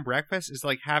Bed and Breakfast is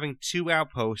like having 2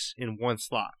 outposts in 1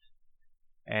 slot.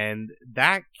 And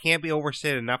that can't be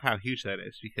overstated enough how huge that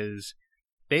is, because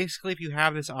basically if you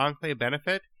have this Enclave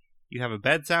benefit, you have a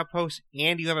Beds outpost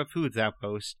and you have a Foods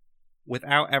outpost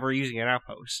without ever using an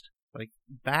outpost. Like,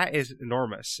 that is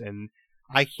enormous, and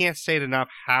I can't state enough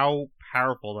how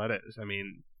powerful that is. I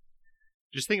mean,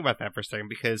 just think about that for a second,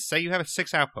 because say you have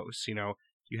 6 outposts, you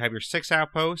have your 6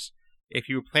 outposts. If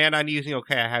you plan on using,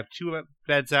 I have 2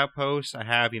 Beds outposts, I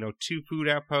have, 2 food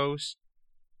outposts,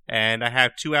 and I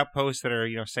have 2 outposts that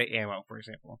are, say ammo, for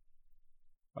example.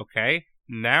 Okay,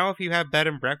 now if you have Bed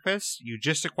and Breakfast, you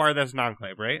just acquired that as an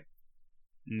Enclave, right?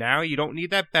 Now you don't need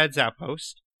that Beds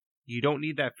outpost, you don't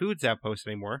need that Foods outpost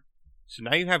anymore, so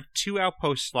now you have 2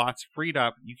 outpost slots freed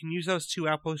up. You can use those 2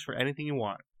 outposts for anything you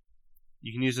want.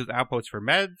 You can use those outposts for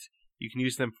meds, you can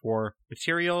use them for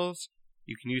materials,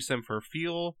 you can use them for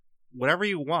fuel, whatever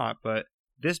you want, but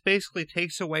this basically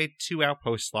takes away 2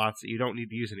 outpost slots that you don't need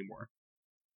to use anymore.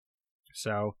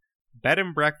 So, Bed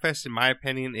and Breakfast, in my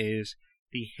opinion, is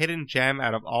the hidden gem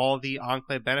out of all the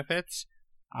Enclave benefits.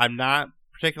 I'm not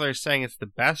particularly saying it's the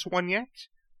best one yet.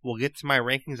 We'll get to my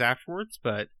rankings afterwards,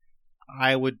 but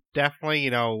I would definitely,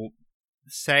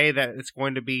 say that it's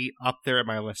going to be up there at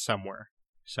my list somewhere.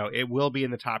 So it will be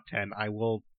in the top 10. I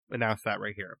will announce that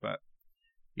right here, but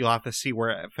you'll have to see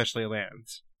where it officially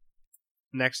lands.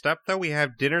 Next up, though, we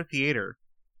have Dinner Theater.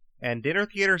 And Dinner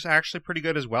Theater is actually pretty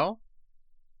good as well.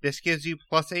 This gives you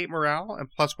 +8 morale and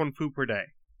 +1 food per day.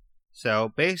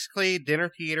 So basically, Dinner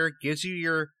Theater gives you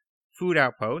your food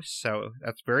outposts, so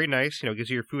that's very nice,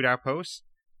 gives you your food outposts.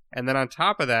 And then on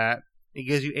top of that, it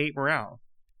gives you 8 morale.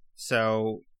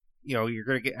 So, you're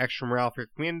going to get extra morale for your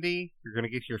community, you're going to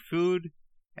get your food,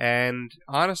 and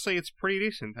honestly, it's pretty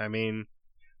decent. I mean,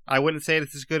 I wouldn't say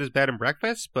it's as good as Bed and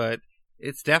Breakfast, but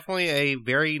it's definitely a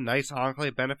very nice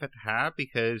Enclave benefit to have,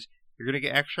 because you're going to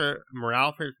get extra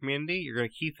morale for your community, you're going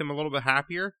to keep them a little bit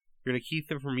happier, you're going to keep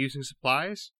them from using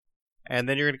supplies, and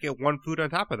then you're going to get 1 food on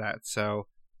top of that. So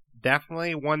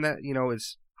definitely one that,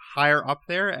 is higher up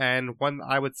there, and one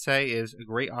I would say is a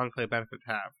great Enclave benefit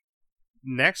to have.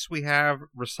 Next, we have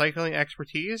Recycling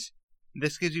Expertise.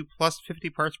 This gives you plus 50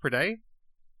 parts per day.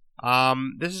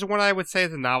 This is one I would say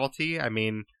is a novelty. I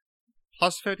mean,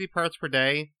 plus 50 parts per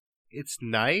day, it's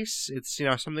nice. It's,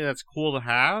 something that's cool to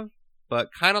have, but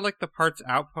kind of like the Parts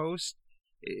Outpost,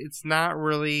 it's not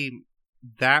really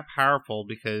that powerful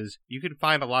because you can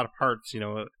find a lot of parts,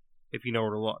 if you know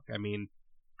where to look. I mean,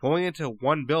 going into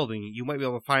one building, you might be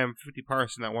able to find 50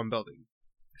 parts in that one building.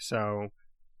 So,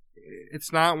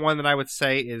 it's not one that I would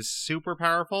say is super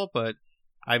powerful, but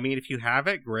I mean, if you have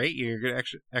it, great, you're getting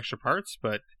extra parts,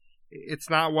 but it's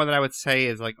not one that I would say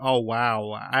is like, oh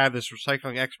wow, I have this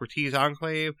Recycling Expertise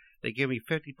Enclave, they give me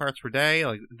 50 parts per day,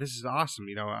 like, this is awesome,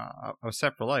 I'm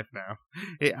set for life now.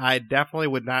 I definitely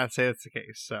would not say that's the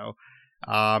case, so,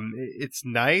 it's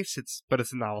nice, but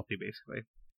it's a novelty, basically.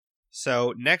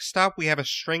 So, next up, we have a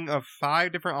string of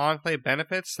 5 different Enclave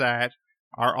benefits that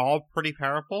are all pretty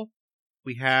powerful.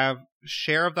 We have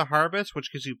Share of the Harvest,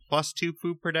 which gives you plus 2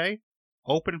 food per day.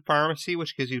 Open Pharmacy,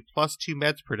 which gives you plus 2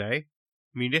 meds per day.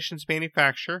 Munitions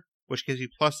Manufacturer, which gives you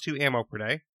plus 2 ammo per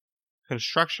day.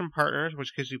 Construction Partners,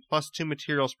 which gives you plus 2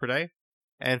 materials per day.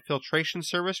 And Filtration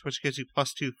Service, which gives you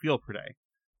plus 2 fuel per day.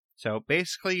 So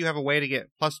basically, you have a way to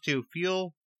get plus 2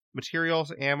 fuel,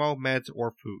 materials, ammo, meds,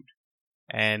 or food.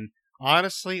 And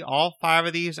honestly, all 5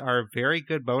 of these are very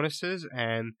good bonuses,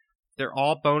 and they're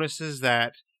all bonuses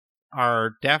that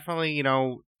are definitely,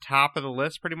 top of the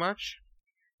list pretty much.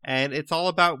 And it's all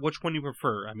about which one you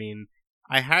prefer. I mean,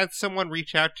 I had someone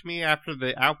reach out to me after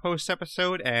the Outpost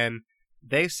episode, and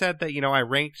they said that, I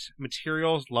ranked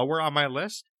materials lower on my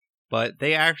list, but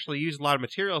they actually use a lot of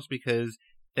materials because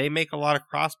they make a lot of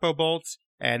crossbow bolts,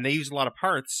 and they use a lot of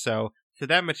parts, so to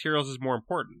them, materials is more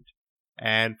important.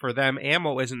 And for them,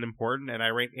 ammo isn't important, and I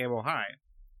rank ammo high.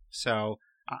 So,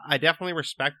 I definitely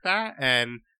respect that,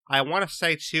 and I want to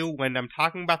say, too, when I'm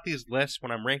talking about these lists,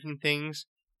 when I'm ranking things,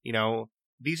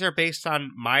 these are based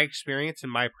on my experience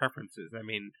and my preferences. I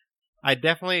mean, I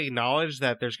definitely acknowledge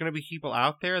that there's going to be people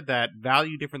out there that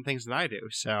value different things than I do.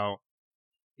 So,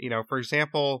 for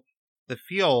example, the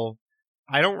fuel,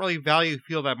 I don't really value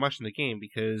fuel that much in the game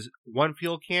because one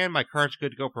fuel can, my car's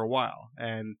good to go for a while.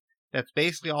 And that's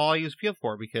basically all I use fuel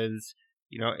for because,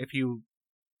 if you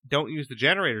don't use the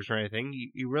generators or anything,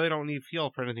 you really don't need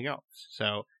fuel for anything else.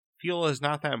 So, fuel is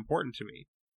not that important to me.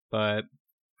 But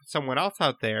someone else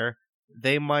out there,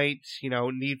 they might,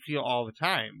 need fuel all the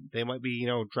time. They might be,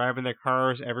 driving their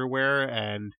cars everywhere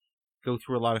and go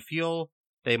through a lot of fuel.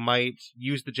 They might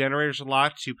use the generators a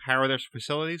lot to power their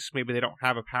facilities. Maybe they don't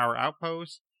have a power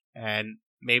outpost, and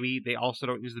maybe they also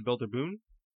don't use the builder boon.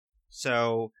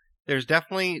 So there's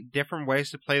definitely different ways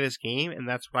to play this game, and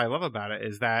that's what I love about it,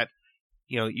 is that,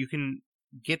 you can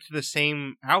get to the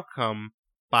same outcome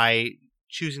by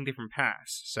choosing different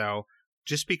paths. So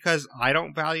just because I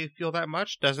don't value fuel that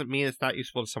much doesn't mean it's not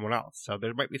useful to someone else. So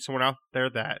there might be someone out there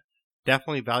that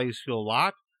definitely values fuel a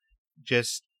lot.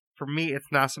 Just, for me,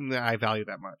 it's not something that I value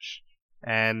that much.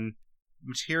 And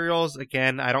materials,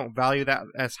 again, I don't value that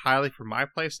as highly for my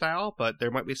playstyle, but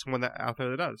there might be someone out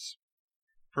there that does.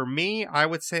 For me, I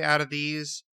would say out of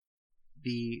these,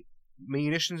 the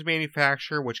Munitions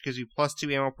Manufacturer, which gives you plus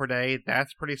 2 ammo per day,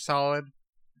 that's pretty solid.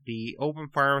 The Open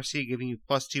Pharmacy, giving you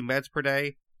plus 2 meds per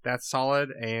day, that's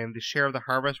solid. And the Share of the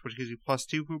Harvest, which gives you plus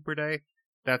 2 food per day,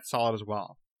 that's solid as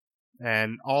well.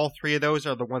 And all 3 of those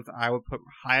are the ones that I would put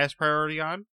highest priority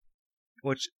on.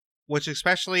 Which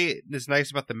especially is nice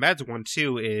about the meds one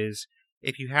too, is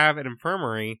if you have an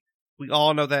infirmary, we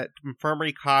all know that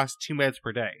infirmary costs 2 meds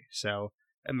per day. So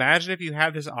imagine if you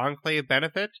have this Enclave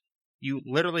benefit, you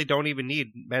literally don't even need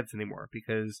meds anymore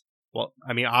because, well,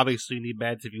 I mean, obviously you need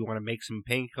meds if you want to make some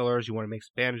painkillers, you want to make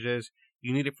some bandages,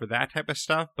 you need it for that type of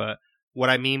stuff, but what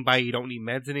I mean by you don't need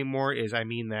meds anymore is I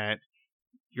mean that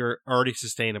you're already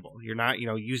sustainable. You're not,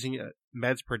 using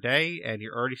meds per day, and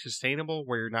you're already sustainable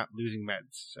where you're not losing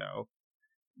meds. So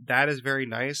that is very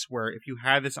nice, where if you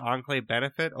have this Enclave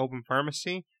benefit, Open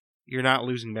Pharmacy, you're not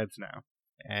losing meds now.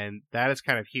 And that is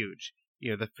kind of huge.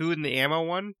 The food and the ammo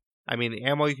one, I mean, the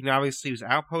ammo you can obviously use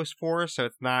Outpost for, so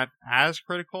it's not as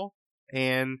critical.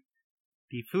 And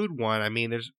the food one, I mean,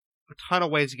 there's a ton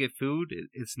of ways to get food.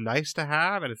 It's nice to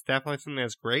have, and it's definitely something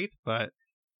that's great, but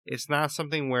it's not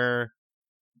something where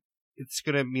it's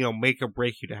going to, make or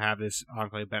break you to have this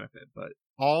Enclave benefit. But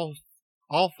all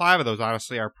 5 of those,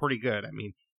 honestly, are pretty good. I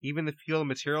mean, even the fuel and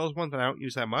materials ones that I don't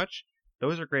use that much,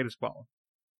 those are great as well.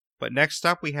 But next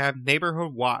up, we have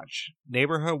Neighborhood Watch.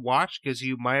 Neighborhood Watch gives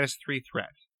you -3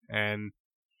 threat. And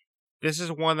this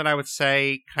is one that I would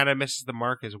say kind of misses the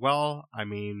mark as well. I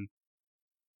mean,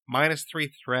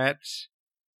 -3 threat,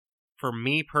 for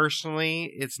me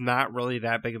personally, it's not really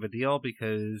that big of a deal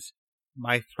because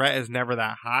my threat is never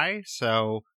that high,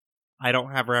 so I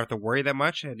don't ever have to worry that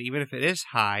much. And even if it is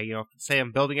high, say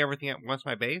I'm building everything at once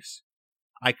my base,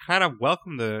 I kind of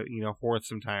welcome the, hordes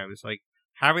sometimes. Like,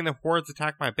 having the hordes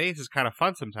attack my base is kind of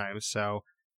fun sometimes, so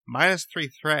 -3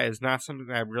 threat is not something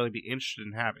that I'd really be interested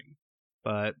in having.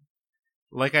 But,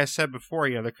 like I said before,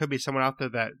 there could be someone out there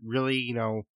that really,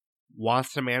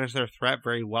 wants to manage their threat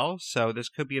very well, so this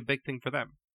could be a big thing for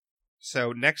them.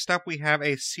 So next up, we have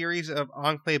a series of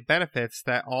Enclave benefits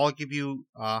that all give you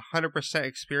 100%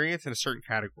 experience in a certain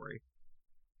category.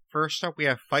 First up, we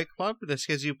have Fight Club. This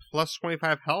gives you plus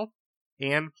 25 health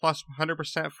and plus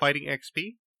 100% fighting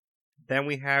XP. Then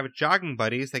we have Jogging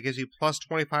Buddies that gives you plus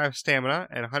 25 stamina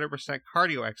and 100%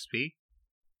 cardio XP.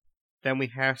 Then we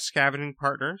have Scavenging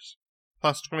Partners,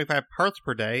 plus 25 parts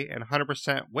per day and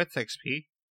 100% wits XP.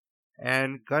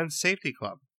 And Gun Safety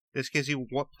Club. This gives you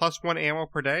plus 1 ammo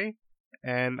per day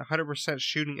and 100%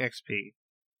 shooting XP.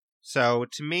 So,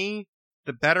 to me,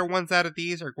 the better ones out of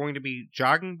these are going to be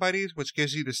Jogging Buddies, which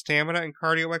gives you the stamina and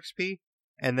cardio XP,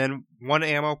 and then 1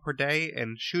 ammo per day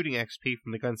and shooting XP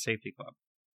from the Gun Safety Club.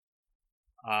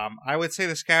 I would say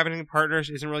the Scavenging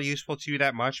Partners isn't really useful to you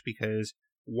that much because,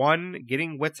 1,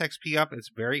 getting Wits XP up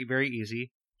is very, very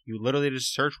easy. You literally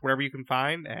just search whatever you can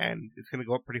find, and it's going to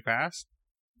go up pretty fast.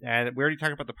 And we already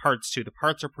talked about the parts, too. The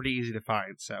parts are pretty easy to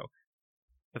find, so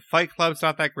the Fight Club's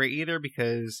not that great either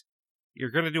because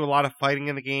you're going to do a lot of fighting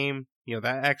in the game.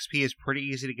 That XP is pretty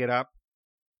easy to get up.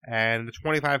 And the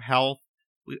 25 health,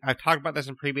 I've talked about this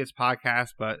in previous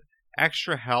podcasts, but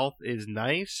extra health is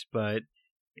nice, but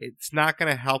it's not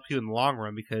going to help you in the long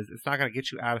run because it's not going to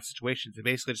get you out of situations. It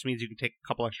basically just means you can take a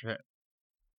couple extra hits.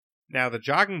 Now, the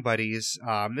Jogging Buddies,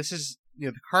 this is,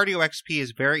 the cardio XP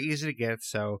is very easy to get,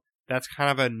 so that's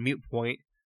kind of a moot point.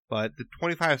 But the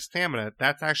 25 stamina,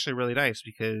 that's actually really nice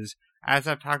because, as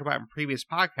I've talked about in previous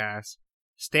podcasts,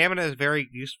 stamina is very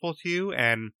useful to you,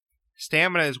 and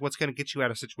stamina is what's going to get you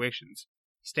out of situations.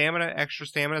 Extra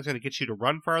stamina is going to get you to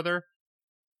run farther.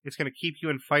 It's going to keep you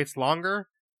in fights longer,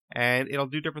 and it'll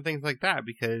do different things like that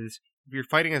because if you're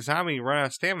fighting a zombie and you run out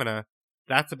of stamina,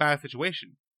 that's a bad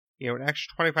situation. An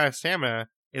extra 25 stamina,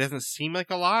 it doesn't seem like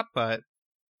a lot, but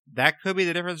that could be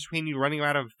the difference between you running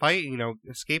out of a fight,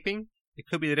 escaping. It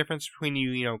could be the difference between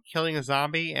you, killing a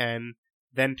zombie and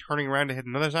then turning around to hit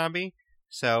another zombie.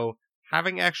 So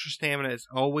having extra stamina is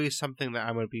always something that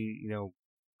I'm going to be,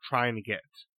 trying to get.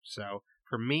 So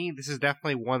for me, this is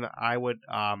definitely one that I would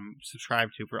subscribe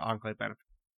to for Enclave benefit.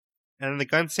 And then the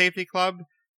Gun Safety Club,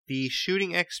 the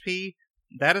shooting XP,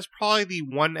 that is probably the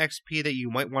one XP that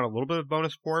you might want a little bit of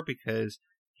bonus for because,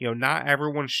 not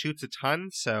everyone shoots a ton.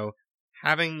 So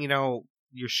having,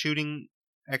 your shooting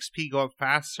XP go up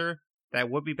faster, that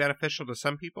would be beneficial to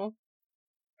some people.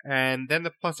 And then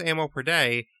the plus ammo per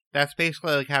day, that's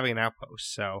basically like having an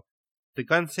outpost. So the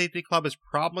Gun Safety Club is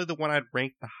probably the one I'd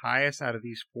rank the highest out of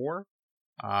these 4.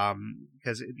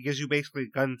 Because it gives you basically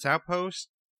guns outpost,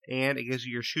 and it gives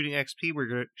you your shooting XP where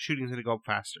your shooting is going to go up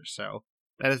faster. So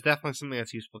that is definitely something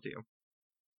that's useful to you.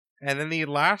 And then the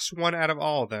last one out of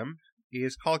all of them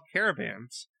is called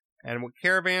Caravans. And what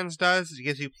Caravans does is it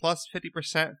gives you plus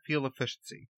 50% field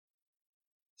efficiency.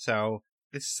 So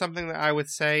this is something that I would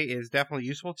say is definitely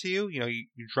useful to you.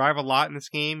 You drive a lot in this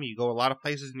game. You go a lot of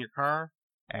places in your car.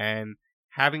 And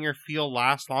having your field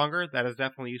last longer, that is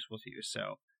definitely useful to you.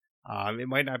 So it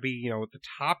might not be, the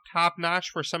top notch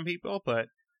for some people, but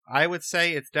I would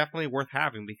say it's definitely worth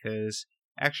having because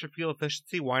extra fuel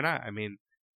efficiency, why not? I mean,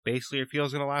 basically your fuel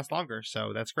is going to last longer,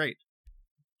 so that's great.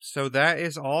 So that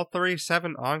is all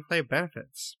 37 Enclave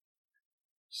benefits.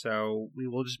 So we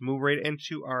will just move right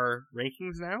into our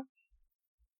rankings now.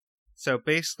 So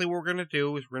basically what we're going to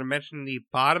do is we're going to mention the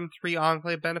bottom 3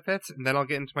 Enclave benefits, and then I'll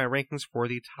get into my rankings for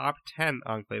the top 10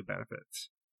 Enclave benefits.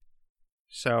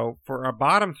 So for our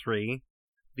bottom 3,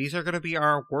 these are going to be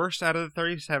our worst out of the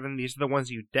 37. These are the ones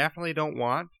you definitely don't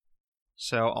want.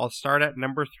 So I'll start at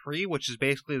number 3, which is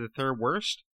basically the third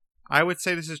worst. I would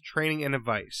say this is Training and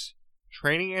Advice.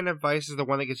 Training and Advice is the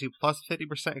one that gives you plus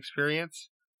 50% experience.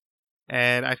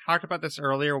 And I talked about this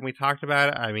earlier when we talked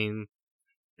about it. I mean,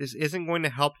 this isn't going to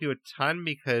help you a ton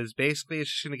because basically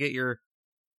it's just going to get your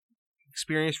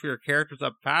experience for your characters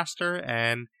up faster,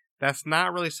 and that's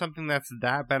not really something that's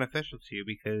that beneficial to you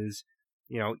because,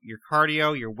 your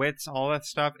cardio, your wits, all that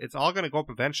stuff, it's all going to go up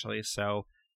eventually, so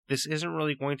this isn't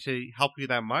really going to help you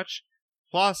that much.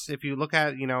 Plus, if you look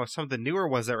at, some of the newer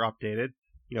ones that are updated,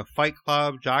 Fight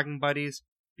Club, Jogging Buddies,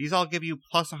 these all give you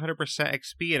plus 100%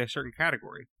 XP in a certain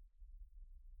category.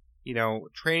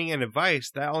 training and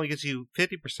advice, that only gives you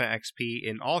 50% XP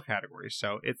in all categories.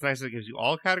 So it's nice that it gives you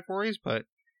all categories, but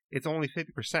it's only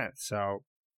 50%. So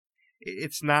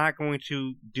it's not going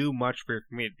to do much for your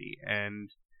community. And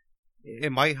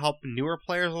it might help newer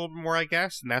players a little bit more, I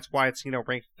guess. And that's why it's,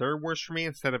 ranked third worst for me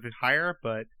instead of higher.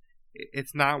 But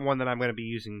it's not one that I'm going to be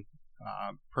using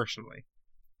personally.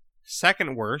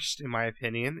 Second worst, in my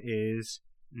opinion, is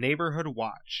Neighborhood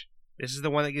Watch. This is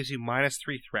the one that gives you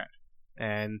 -3 threat.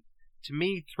 And to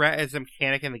me, threat is a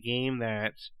mechanic in the game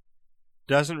that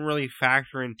doesn't really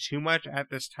factor in too much at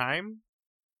this time.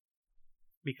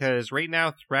 Because right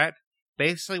now,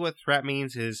 basically what threat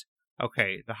means is,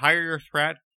 okay, the higher your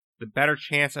threat, the better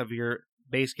chance of your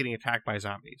base getting attacked by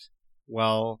zombies.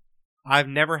 Well, I've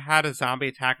never had a zombie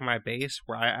attack my base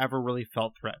where I ever really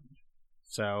felt threatened.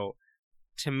 So,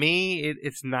 to me,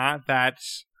 it's not that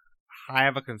high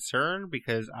of a concern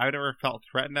because I've never felt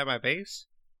threatened at my base.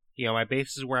 My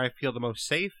base is where I feel the most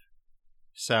safe.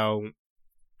 So,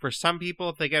 for some people,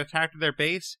 if they get attacked at their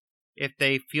base, if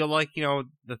they feel like,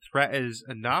 the threat is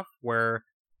enough where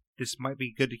this might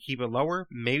be good to keep it lower,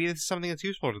 maybe this is something that's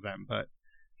useful to them. But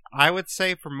I would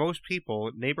say for most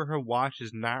people, Neighborhood Watch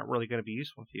is not really going to be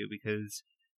useful to you because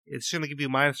it's going to give you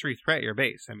 -3 threat at your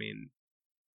base. I mean,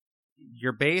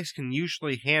 your base can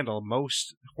usually handle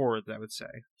most hordes, I would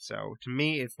say. So, to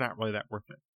me, it's not really that worth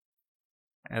it.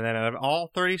 And then out of all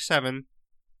 37,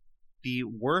 the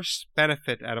worst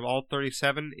benefit out of all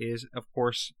 37 is, of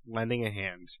course, Lending a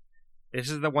Hand. This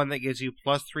is the one that gives you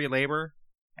 +3 labor,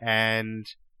 and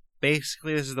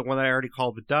basically this is the one that I already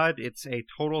called the dud. It's a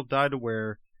total dud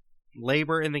where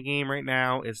labor in the game right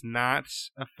now is not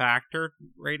a factor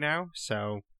right now,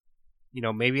 so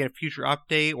maybe in a future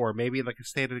update or maybe like a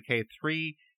State of Decay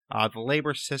 3, the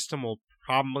labor system will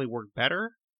probably work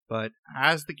better, but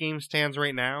as the game stands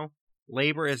right now,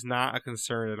 labor is not a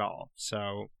concern at all.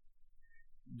 So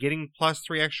getting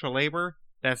 +3 extra labor,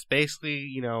 that's basically,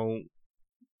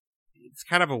 it's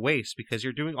kind of a waste because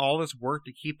you're doing all this work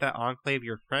to keep that Enclave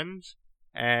your friend,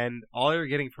 and all you're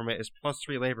getting from it is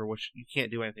 +3 labor, which you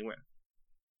can't do anything with.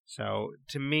 So,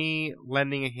 to me,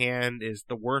 Lending a Hand is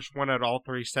the worst one out of all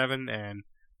 37, and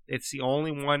it's the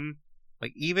only one,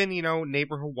 like, even,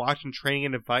 Neighborhood Watch and Training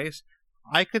and Advice,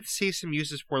 I could see some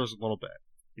uses for those a little bit.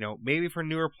 Maybe for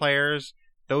newer players,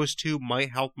 those two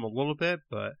might help them a little bit,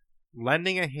 but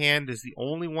Lending a Hand is the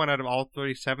only one out of all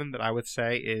 37 that I would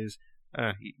say is,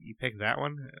 you picked that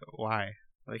one? Why?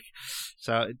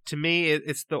 So, to me,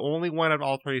 it's the only one out of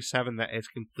all 37 that is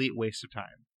complete waste of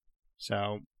time.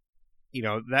 So,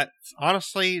 that's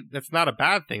honestly, that's not a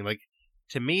bad thing.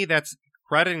 To me, that's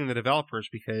crediting the developers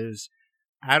because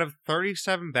out of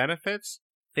 37 benefits,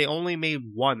 they only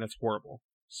made one that's horrible.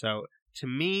 So, to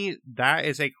me, that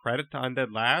is a credit to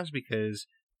Undead Labs because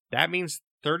that means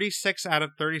 36 out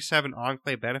of 37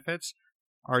 Enclave benefits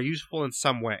are useful in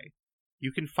some way.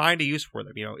 You can find a use for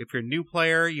them. If you're a new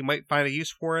player, you might find a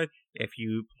use for it. If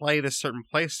you play this certain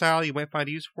playstyle, you might find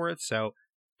a use for it. So,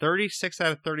 36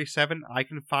 out of 37, I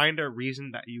can find a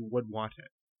reason that you would want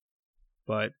it.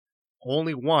 But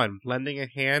only one, Lending a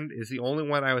Hand, is the only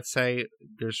one I would say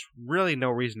there's really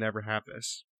no reason to ever have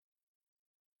this.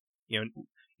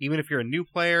 Even if you're a new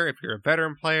player, if you're a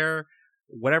veteran player,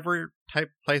 whatever type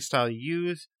of playstyle you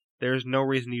use, there's no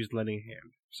reason to use Lending a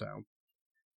Hand. So,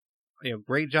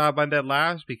 great job Undead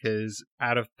Labs because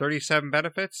out of 37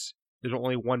 benefits, there's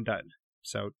only one dud.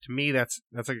 So, to me, that's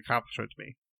an accomplishment to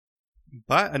me.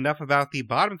 But enough about the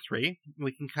bottom 3.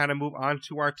 We can kind of move on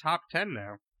to our top 10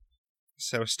 now.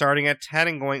 So starting at 10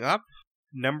 and going up,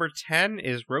 number 10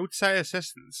 is Roadside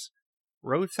Assistance.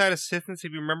 Roadside Assistance,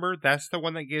 if you remember, that's the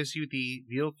one that gives you the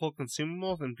vehicle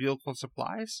consumables and vehicle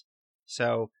supplies.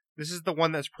 So this is the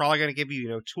one that's probably going to give you,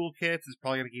 toolkits. It's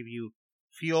probably going to give you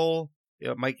fuel.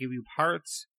 It might give you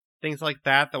parts, things like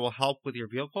that will help with your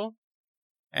vehicle.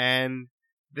 And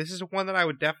this is one that I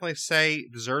would definitely say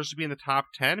deserves to be in the top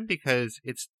 10 because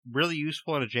it's really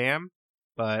useful in a jam.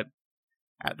 But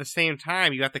at the same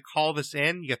time, you have to call this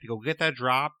in. You have to go get that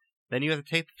drop. Then you have to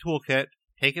take the toolkit,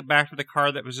 take it back to the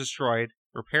car that was destroyed,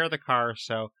 repair the car.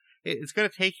 So it's going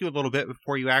to take you a little bit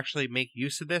before you actually make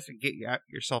use of this and get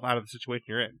yourself out of the situation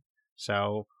you're in.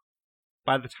 So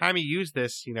by the time you use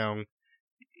this,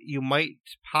 you might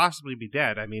possibly be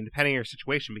dead. I mean, depending on your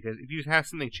situation, because if you have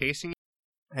something chasing you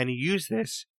and you use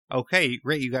this, okay,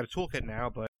 great, you got a toolkit now,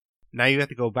 but now you have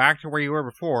to go back to where you were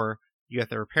before. You have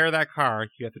to repair that car.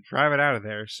 You have to drive it out of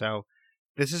there. So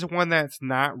this is one that's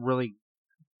not really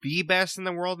the best in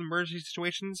the world in emergency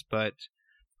situations, but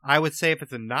I would say if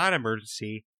it's a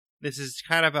non-emergency, this is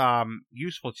kind of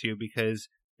useful to you because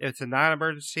if it's a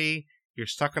non-emergency, you're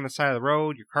stuck on the side of the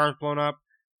road, your car's blown up,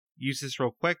 use this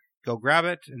real quick, go grab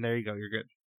it, and there you go, you're good.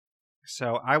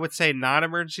 So I would say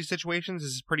non-emergency situations,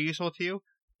 this is pretty useful to you,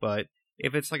 but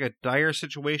if it's like a dire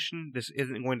situation, this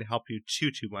isn't going to help you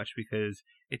too much because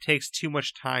it takes too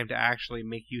much time to actually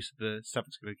make use of the stuff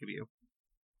it's going to give you.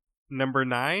 Number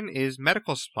 9 is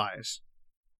medical supplies.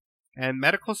 And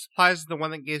medical supplies is the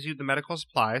one that gives you the medical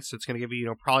supplies. So it's going to give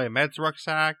you, probably a meds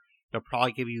rucksack. It'll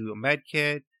probably give you a med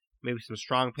kit, maybe some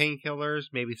strong painkillers,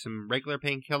 maybe some regular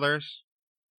painkillers.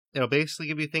 It'll basically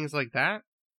give you things like that.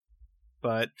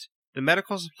 But the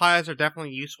medical supplies are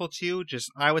definitely useful to you.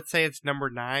 Just, I would say it's number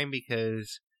 9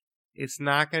 because it's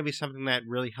not going to be something that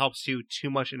really helps you too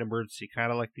much in emergency,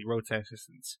 kind of like the roadside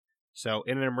assistance. So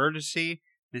in an emergency,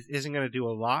 this isn't going to do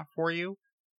a lot for you,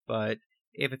 but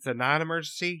if it's a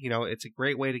non-emergency, it's a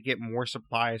great way to get more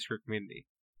supplies for your community.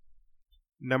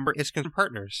 Number is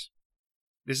partners.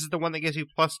 This is the one that gives you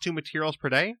 +2 materials per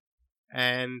day,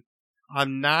 and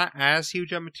I'm not as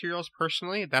huge on materials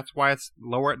personally. That's why it's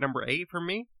lower at number 8 for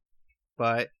me,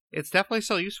 but it's definitely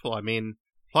still useful. I mean,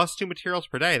 +2 materials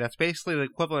per day, that's basically the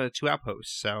equivalent of 2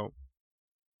 outposts, so,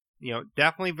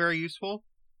 definitely very useful.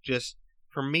 Just,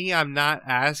 for me, I'm not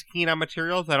as keen on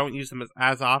materials. I don't use them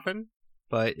as often.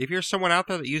 But if you're someone out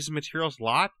there that uses materials a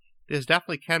lot, this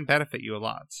definitely can benefit you a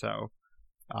lot. So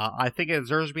I think it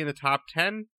deserves to be in the top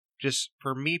 10. Just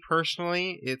for me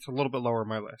personally, it's a little bit lower on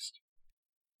my list.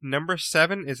 Number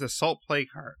 7 is Assault Play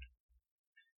Card.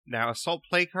 Now, Assault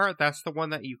Play Card, that's the one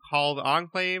that you call the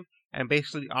Enclave, and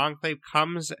basically the Enclave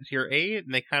comes to your aid,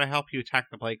 and they kind of help you attack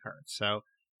the play card. So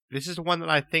this is one that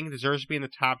I think deserves to be in the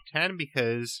top 10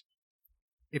 because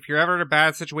if you're ever in a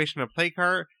bad situation on a play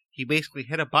card, you basically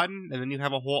hit a button, and then you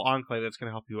have a whole Enclave that's going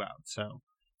to help you out. So,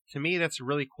 to me, that's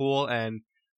really cool, and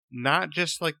not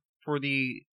just like for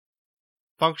the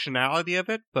functionality of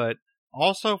it, but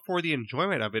also for the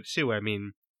enjoyment of it, too. I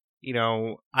mean,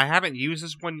 I haven't used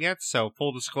this one yet, so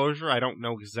full disclosure, I don't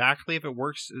know exactly if it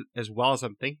works as well as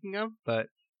I'm thinking of, but,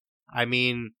 I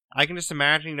mean, I can just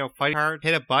imagine, fight hard,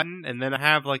 hit a button, and then I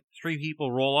have, 3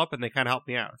 people roll up, and they kind of help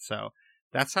me out. So,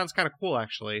 that sounds kind of cool,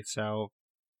 actually. So,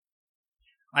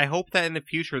 I hope that in the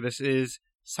future this is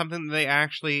something that they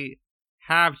actually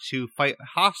have to fight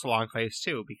hostile enclaves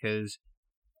too, because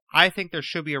I think there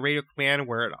should be a radio command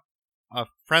where a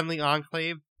friendly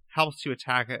enclave helps to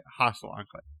attack a hostile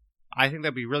enclave. I think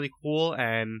that'd be really cool,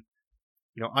 and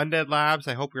Undead Labs,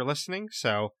 I hope you're listening.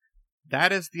 So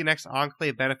that is the next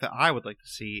enclave benefit I would like to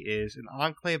see, is an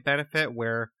enclave benefit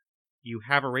where you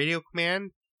have a radio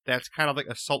command that's kind of like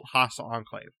Assault Hostile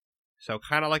Enclave. So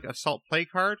kind of like Assault Play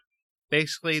Card.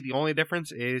 Basically, the only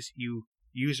difference is you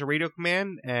use a radio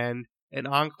command, and an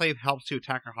enclave helps to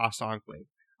attack a hostile enclave.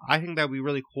 I think that would be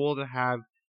really cool to have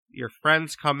your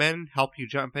friends come in, help you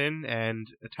jump in, and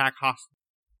attack hostile.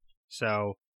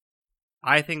 So,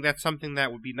 I think that's something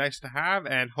that would be nice to have,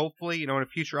 and hopefully, in a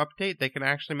future update, they can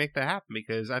actually make that happen,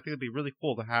 because I think it'd be really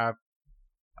cool to have,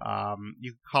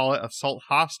 you can call it Assault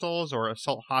Hostiles, or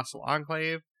Assault Hostile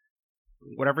Enclave,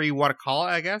 whatever you want to call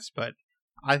it, I guess, but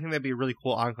I think that'd be a really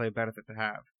cool Enclave benefit to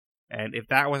have. And if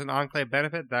that was an Enclave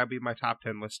benefit, that'd be my top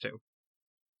 10 list too.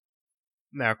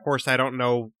 Now, of course, I don't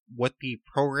know what the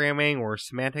programming or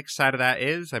semantics side of that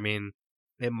is. I mean,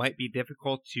 it might be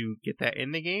difficult to get that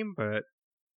in the game, but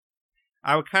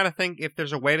I would kind of think if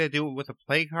there's a way to do it with a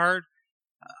play card,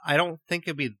 I don't think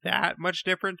it'd be that much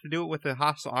different to do it with a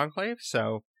hostile enclave.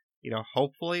 So,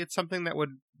 hopefully it's something that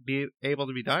would be able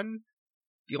to be done.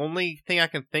 The only thing I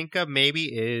can think of maybe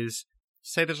is,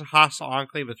 say there's a hostile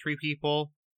enclave of 3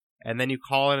 people, and then you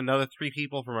call in another 3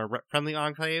 people from a friendly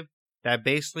enclave. That'd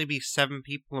basically be 7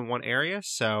 people in one area.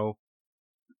 So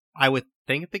I would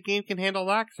think the game can handle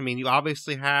that. 'Cause, I mean, you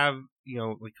obviously have,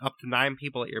 up to 9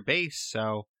 people at your base.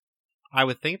 So I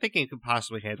would think the game could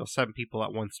possibly handle 7 people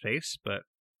at one space. But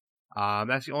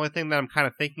that's the only thing that I'm kind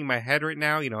of thinking in my head right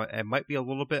now. It might be a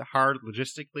little bit hard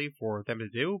logistically for them to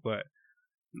do, but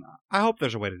I hope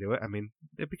there's a way to do it. I mean,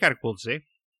 it'd be kind of cool to see.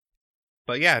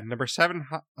 But yeah, number 7,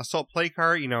 Assault Play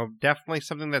Card, definitely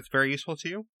something that's very useful to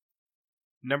you.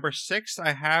 Number 6,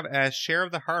 I have as Share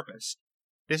of the Harvest.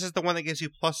 This is the one that gives you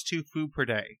 +2 food per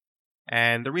day.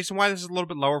 And the reason why this is a little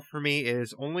bit lower for me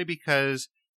is only because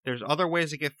there's other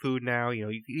ways to get food now. You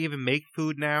can even make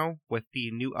food now with the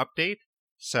new update.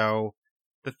 So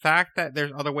the fact that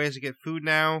there's other ways to get food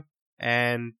now,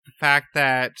 and the fact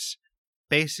that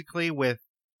basically with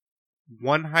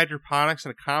 1 hydroponics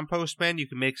and a compost bin, you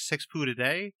can make 6 food a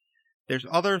day. There's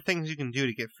other things you can do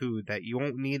to get food that you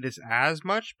won't need this as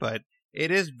much, but it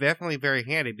is definitely very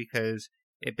handy because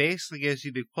it basically gives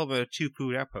you the equivalent of 2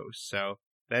 food outposts. So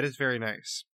that is very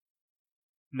nice.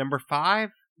 Number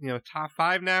 5, top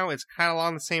 5 now, it's kind of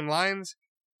along the same lines.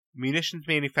 munitions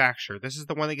manufacturer. This is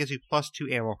the one that gives you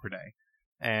 +2 ammo per day.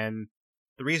 And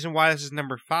the reason why this is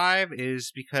number 5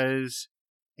 is because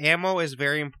ammo is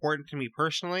very important to me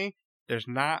personally. There's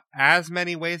not as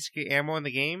many ways to get ammo in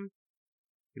the game.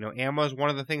 Ammo is one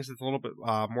of the things that's a little bit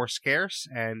more scarce,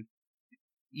 and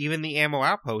even the ammo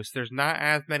outposts, there's not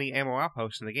as many ammo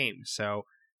outposts in the game. So,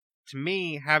 to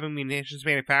me, having munitions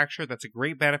manufacturer, that's a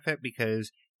great benefit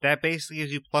because that basically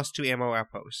gives you +2 ammo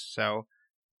outposts. So,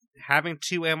 having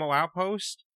 2 ammo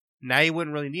outposts, now you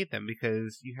wouldn't really need them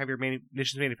because you have your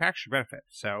munitions manufacturer benefit.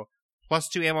 So,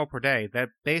 +2 ammo per day, that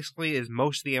basically is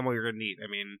most of the ammo you're going to need.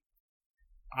 I mean,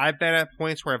 I've been at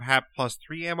points where I've had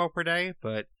 +3 ammo per day,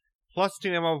 but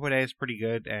 +2 ammo per day is pretty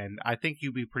good, and I think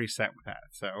you'd be pretty set with that.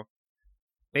 So,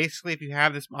 basically, if you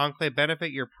have this Enclave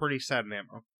benefit, you're pretty set in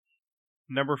ammo.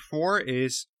 Number 4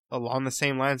 is, along the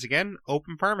same lines again,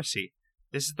 Open Pharmacy.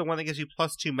 This is the one that gives you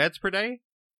 +2 meds per day,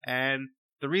 and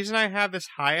the reason I have this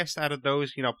highest out of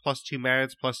those, +2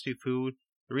 meds, +2 food,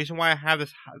 the reason why I have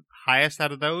this highest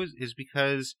out of those is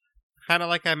because, kind of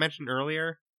like I mentioned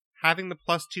earlier, having the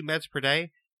 +2 meds per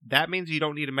day, that means you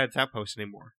don't need a meds outpost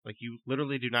anymore. Like, you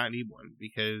literally do not need one,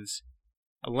 because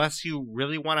unless you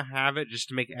really want to have it just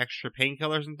to make extra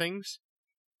painkillers and things,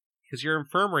 because your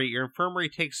infirmary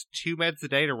takes 2 meds a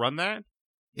day to run that.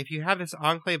 If you have this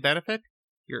Enclave benefit,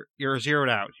 you're zeroed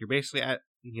out. You're basically at,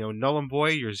 null and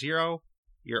void, you're 0,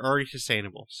 you're already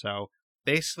sustainable. So,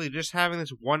 basically, just having this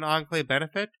one Enclave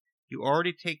benefit, you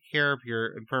already take care of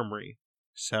your infirmary.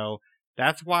 So,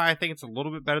 that's why I think it's a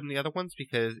little bit better than the other ones,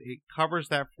 because it covers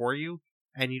that for you,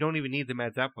 and you don't even need the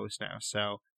meds outpost now.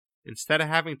 So, instead of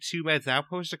having 2 meds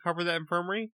outposts to cover that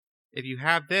infirmary, if you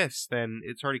have this, then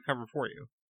it's already covered for you.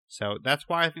 So, that's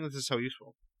why I think this is so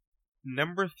useful.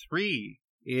 Number 3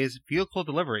 is vehicle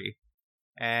delivery.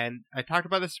 And I talked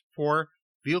about this before.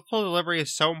 Vehicle delivery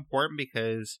is so important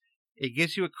because it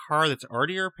gives you a car that's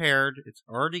already repaired, it's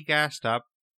already gassed up,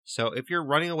 so if you're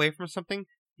running away from something,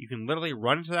 you can literally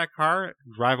run into that car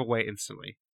and drive away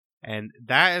instantly. And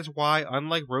that is why,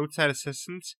 unlike roadside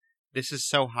assistance, this is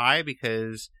so high,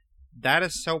 because that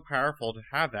is so powerful to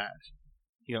have that.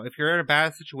 If you're in a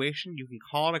bad situation, you can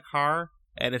call in a car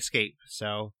and escape.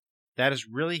 So that is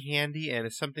really handy, and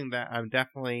it's something that I'm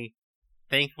definitely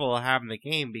thankful to have in the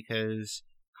game, because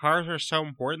cars are so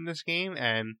important in this game,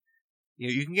 and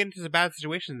you can get into some bad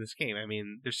situations in this game. I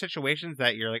mean, there's situations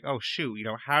that you're like, oh shoot,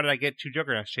 how did I get 2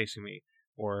 juggernauts chasing me?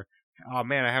 Or, oh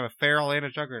man, I have a feral and a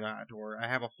juggernaut, or I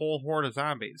have a whole horde of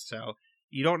zombies. So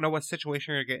you don't know what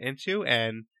situation you're going to get into,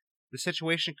 and the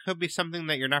situation could be something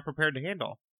that you're not prepared to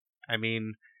handle. I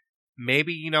mean,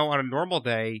 maybe, on a normal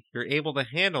day, you're able to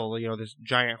handle, this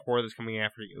giant horde that's coming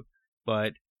after you.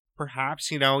 But perhaps,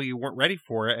 you weren't ready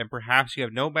for it, and perhaps you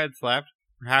have no beds left,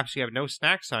 perhaps you have no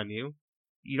snacks on you.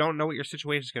 You don't know what your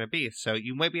situation is going to be. So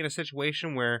you might be in a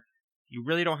situation where you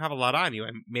really don't have a lot on you,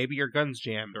 and maybe your gun's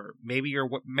jammed, or maybe your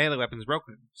melee weapon's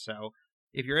broken. So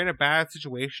if you're in a bad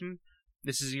situation,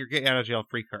 this is your get out of jail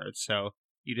free card. So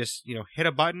you just, hit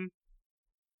a button.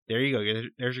 There you go.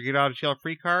 There's your get out of jail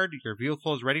free card. Your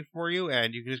vehicle is ready for you,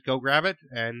 and you can just go grab it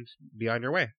and be on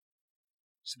your way.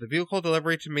 So the vehicle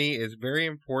delivery to me is very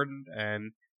important,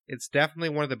 and it's definitely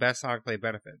one of the best Enclave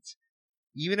benefits.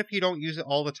 Even if you don't use it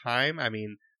all the time, I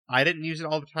mean, I didn't use it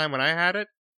all the time when I had it,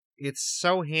 it's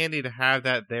so handy to have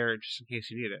that there just in case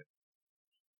you need it.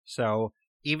 So,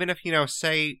 even if,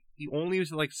 say, you only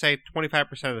use it, say,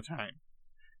 25% of the time,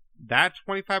 that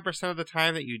 25% of the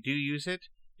time that you do use it,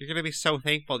 you're going to be so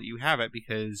thankful that you have it,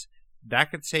 because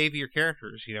that could save your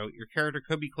characters. Your character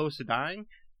could be close to dying,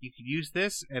 you could use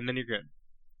this, and then you're good.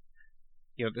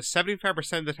 The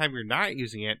 75% of the time you're not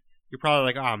using it, you're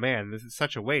probably like, oh man, this is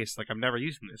such a waste, I'm never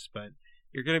using this, but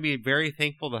you're going to be very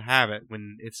thankful to have it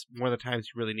when it's one of the times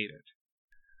you really need it.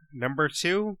 Number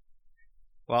 2,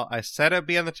 well, I said it would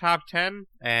be on the top 10,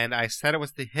 and I said it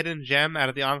was the hidden gem out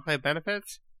of the Enclave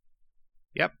benefits.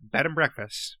 Yep, bed and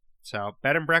breakfast. So,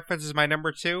 bed and breakfast is my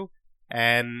number 2,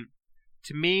 and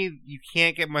to me, you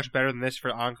can't get much better than this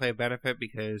for the Enclave benefit,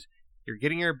 because you're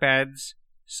getting your beds.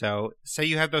 So, say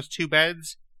you have those 2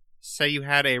 beds, say you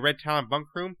had a Red Talon bunk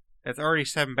room, that's already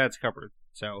 7 beds covered.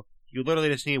 So, you literally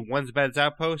just need 1 bed's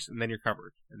outpost, and then you're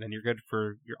covered. And then you're good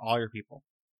for all your people.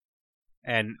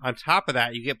 And on top of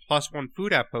that, you get +1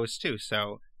 food outpost too.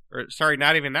 So,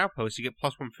 not even an outpost, you get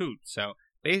 +1 food. So,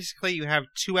 basically you have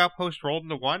 2 outposts rolled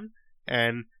into 1,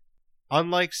 and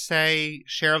unlike, say,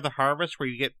 Share of the Harvest, where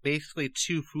you get basically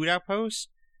 2 food outposts,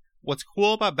 what's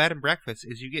cool about bed and breakfast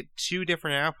is you get 2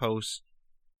 different outposts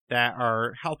that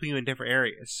are helping you in different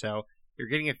areas. So, you're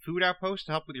getting a food outpost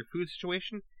to help with your food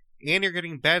situation, and you're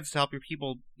getting beds to help your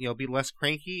people, be less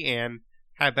cranky and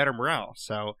have better morale.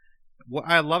 So, what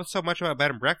I love so much about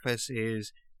Bed and Breakfast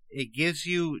is it gives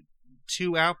you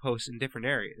 2 outposts in different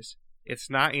areas. It's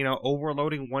not,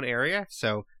 overloading one area.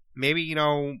 So maybe,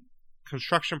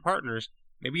 construction partners,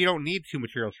 maybe you don't need 2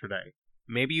 materials per day.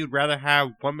 Maybe you'd rather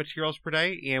have 1 materials per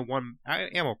day and 1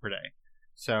 ammo per day.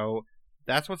 So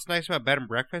that's what's nice about Bed and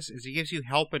Breakfast is it gives you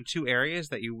help in 2 areas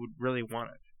that you would really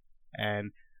want it.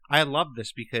 And I love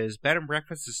this because Bed and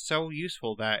Breakfast is so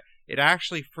useful that it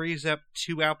actually frees up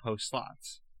 2 outpost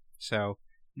slots. So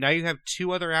now you have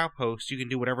 2 other outposts you can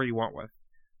do whatever you want with.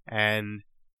 And,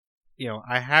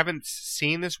 I haven't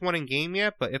seen this one in game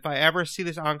yet, but if I ever see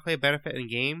this Enclave benefit in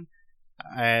game,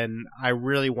 and I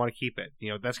really want to keep it,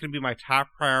 that's going to be my top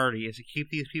priority is to keep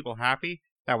these people happy.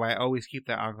 That way I always keep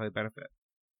that Enclave benefit.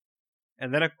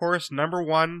 And then, of course, number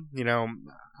 1,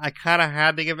 I kind of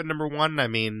had to give it number 1. I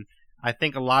mean, I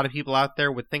think a lot of people out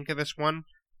there would think of this one,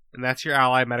 and that's your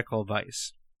ally medical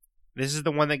advice. This is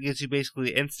the one that gives you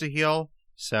basically insta-heal,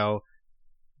 so,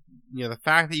 the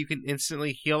fact that you can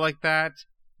instantly heal like that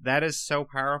is so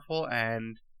powerful,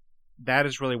 and that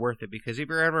is really worth it, because if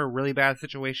you're ever in a really bad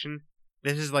situation,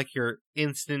 this is like your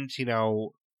instant,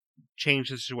 change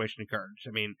the situation card. I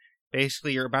mean,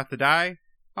 basically you're about to die,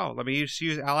 oh, let me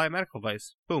use ally medical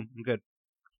advice, boom, I'm good.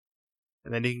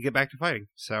 And then you can get back to fighting,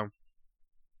 so...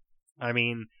 I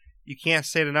mean, you can't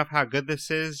say it enough how good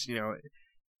this is.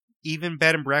 Even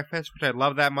Bed and Breakfast, which I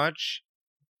love that much,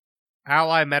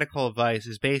 ally medical advice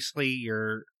is basically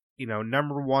your,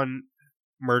 number 1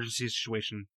 emergency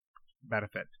situation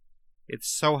benefit.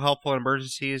 It's so helpful in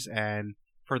emergencies, and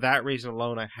for that reason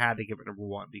alone, I had to give it number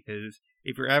 1, because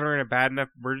if you're ever in a bad enough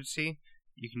emergency,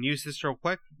 you can use this real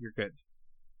quick, you're good.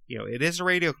 It is a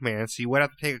radio command, so you would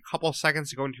have to take a couple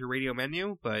seconds to go into your radio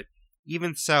menu, but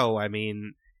even so, I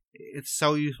mean... it's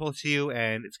so useful to you,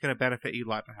 and it's going to benefit you a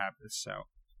lot to have this. So,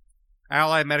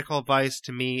 ally medical advice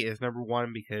to me is number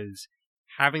 1 because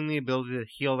having the ability to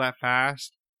heal that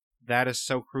fast, that is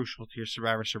so crucial to your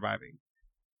survivor surviving.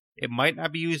 It might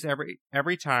not be used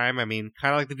every time. I mean,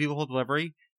 kind of like the vehicle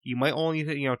delivery, you might only use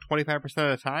it 25% of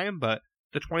the time, but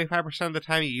the 25% of the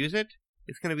time you use it,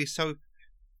 it's going to be so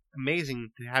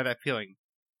amazing to have that feeling.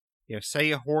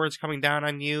 Say a horde's coming down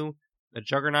on you, the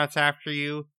juggernaut's after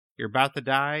you. You're about to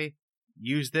die,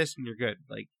 use this and you're good.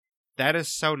 Like, that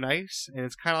is so nice, and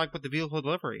it's kind of like with the vehicle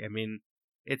delivery. I mean,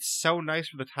 it's so nice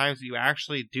for the times that you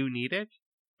actually do need it,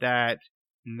 that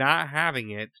not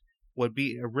having it would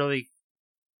be a really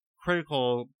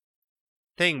critical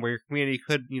thing where your community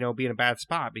could, be in a bad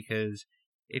spot, because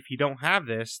if you don't have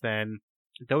this, then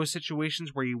those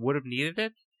situations where you would have needed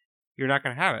it, you're not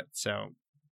going to have it. So,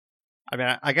 I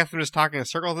mean, I guess I'm just talking in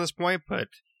circles at this point, but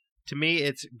to me,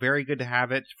 it's very good to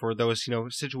have it for those,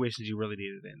 situations you really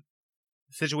need it in.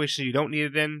 Situations you don't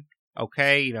need it in,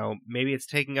 okay, maybe it's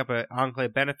taking up an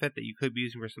Enclave benefit that you could be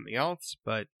using for something else,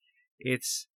 but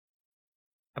it's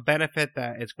a benefit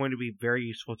that is going to be very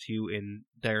useful to you in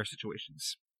dire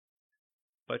situations.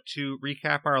 But to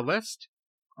recap our list,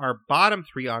 our bottom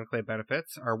 3 Enclave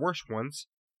benefits, our worst ones,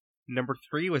 number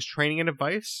 3 was training and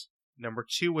advice, number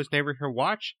 2 was neighborhood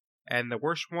watch, and the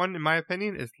worst one, in my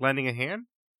opinion, is lending a hand.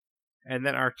 And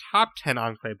then our top 10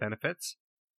 Enclave benefits.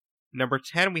 Number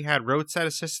 10, we had roadside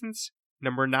assistance.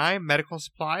 Number 9, medical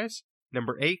supplies.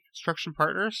 Number 8, construction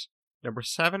partners. Number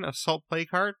 7, assault play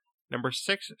card. Number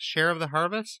 6, share of the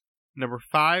harvest. Number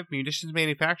 5, munitions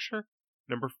manufacturer.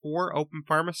 Number 4, open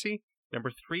pharmacy.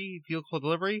 Number 3, vehicle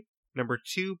delivery. Number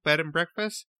 2, bed and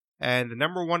breakfast. And the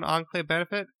number 1 Enclave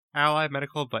benefit, ally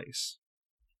medical advice.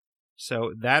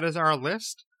 So that is our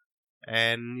list.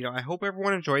 And, I hope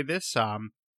everyone enjoyed this.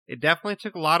 It definitely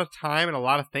took a lot of time and a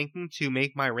lot of thinking to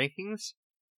make my rankings.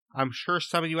 I'm sure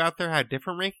some of you out there have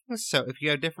different rankings, so if you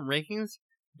have different rankings,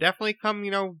 definitely come,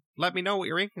 let me know what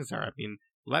your rankings are. I mean,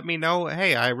 let me know,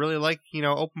 hey, I really like,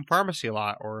 open pharmacy a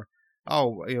lot, or,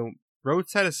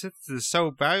 roadside assistance is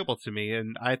so valuable to me,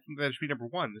 and I think that should be number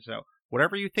 1. So,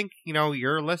 whatever you think,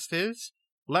 your list is,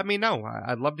 let me know.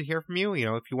 I'd love to hear from you.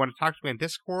 If you want to talk to me on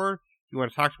Discord, if you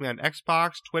want to talk to me on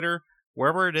Xbox, Twitter,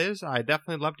 wherever it is, I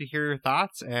definitely love to hear your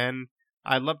thoughts, and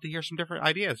I'd love to hear some different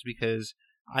ideas, because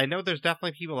I know there's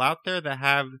definitely people out there that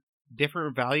have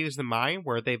different values than mine,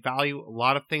 where they value a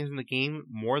lot of things in the game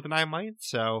more than I might,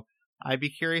 so I'd be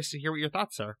curious to hear what your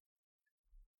thoughts are.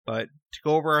 But to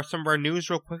go over some of our news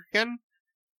real quick again,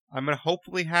 I'm going to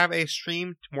hopefully have a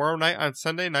stream tomorrow night on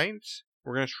Sunday night.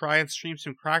 We're going to try and stream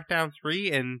some Crackdown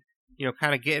 3 and,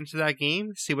 kind of get into that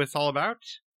game, see what it's all about.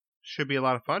 Should be a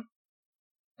lot of fun.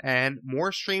 And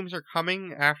more streams are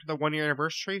coming after the 1-year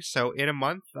anniversary, so in a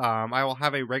month, I will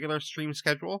have a regular stream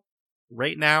schedule.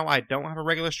 Right now, I don't have a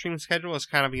regular stream schedule. It's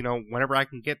kind of, whenever I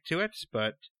can get to it,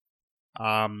 but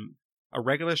a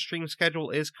regular stream schedule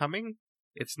is coming.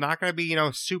 It's not going to be,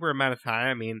 a super amount of time.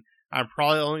 I mean, I'm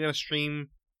probably only going to stream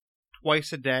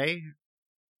twice a day.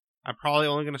 I'm probably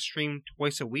only going to stream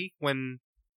twice a week when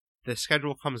the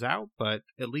schedule comes out, but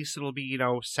at least it'll be,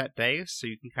 set days, so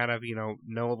you can kind of,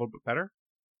 know a little bit better.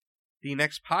 The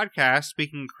next podcast,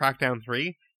 speaking of Crackdown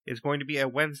 3, is going to be a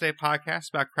Wednesday podcast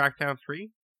about Crackdown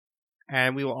 3.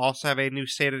 And we will also have a new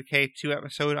State of Decay 2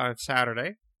 episode on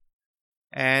Saturday.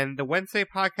 And the Wednesday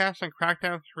podcast on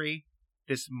Crackdown 3,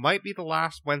 this might be the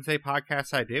last Wednesday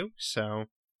podcast I do, so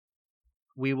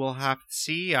we will have to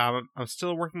see. I'm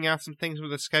still working out some things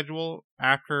with the schedule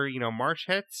after, March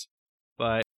hits,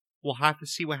 but we'll have to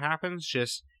see what happens.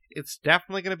 It's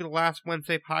definitely going to be the last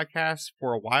Wednesday podcast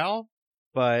for a while,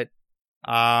 but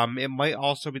it might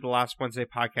also be the last Wednesday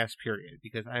podcast period,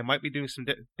 because I might be doing some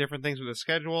different things with the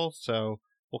schedule, so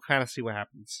we'll kind of see what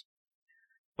happens.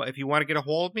 But if you want to get a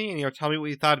hold of me and, tell me what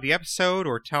you thought of the episode,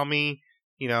 or tell me,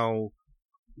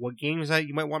 what games that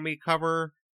you might want me to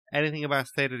cover, anything about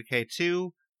State of Decay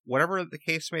 2, whatever the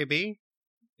case may be,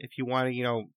 if you want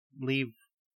to, leave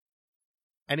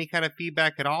any kind of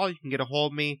feedback at all, you can get a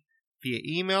hold of me via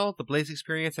email,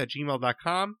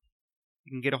 theblazeexperience@gmail.com.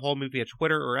 You can get a hold of me via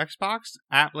Twitter or Xbox,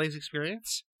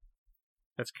 @BlazeExperience.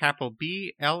 That's capital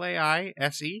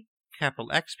BLAISE, capital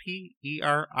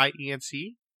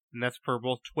XPERIENC, and that's for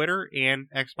both Twitter and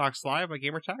Xbox Live by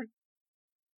gamertag.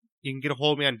 You can get a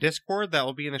hold of me on Discord, that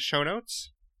will be in the show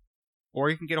notes.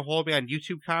 Or you can get a hold of me on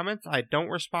YouTube comments. I don't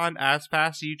respond as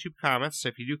fast to YouTube comments, so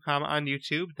if you do comment on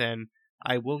YouTube, then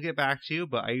I will get back to you,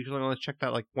 but I usually only check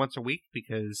that like once a week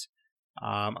because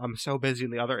I'm so busy in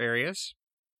the other areas.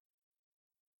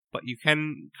 But you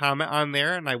can comment on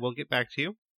there, and I will get back to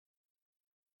you.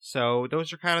 So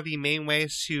those are kind of the main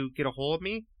ways to get a hold of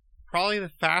me. Probably the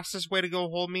fastest way to get a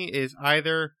hold of me is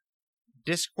either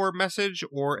Discord message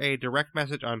or a direct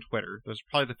message on Twitter. Those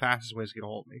are probably the fastest ways to get a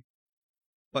hold of me.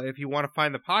 But if you want to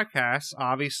find the podcast,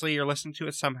 obviously you're listening to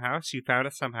it somehow, so you found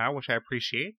it somehow, which I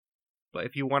appreciate. But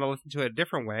if you want to listen to it a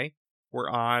different way, we're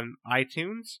on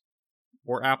iTunes,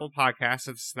 or Apple Podcasts,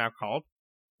 as it's now called.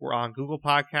 We're on Google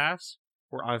Podcasts.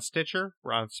 We're on Stitcher.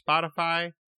 We're on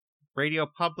Spotify, Radio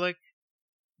Public,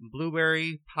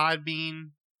 Blueberry,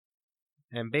 Podbean,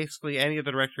 and basically any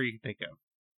other directory you can think of.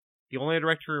 The only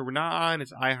directory we're not on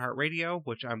is iHeartRadio,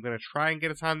 which I'm going to try and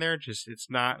get us on there. It's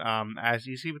not as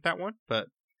easy with that one, but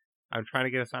I'm trying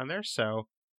to get us on there. So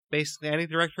basically any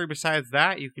directory besides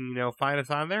that, you can, find us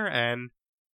on there. And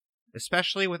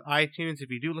especially with iTunes, if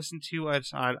you do listen to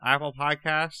us on Apple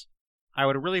Podcasts, I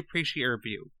would really appreciate a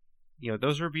review.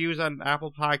 Those reviews on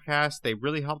Apple Podcasts, they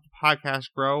really help the podcast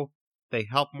grow. They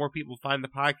help more people find the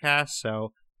podcast.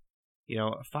 So,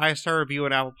 a 5-star review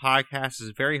on Apple Podcasts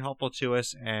is very helpful to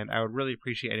us, and I would really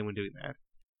appreciate anyone doing that.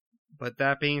 But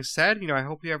that being said, I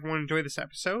hope everyone enjoyed this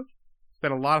episode. It's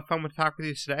been a lot of fun to talk with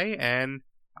you today, and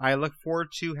I look forward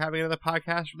to having another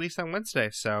podcast released on Wednesday.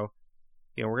 So,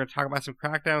 we're going to talk about some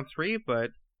Crackdown 3,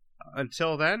 but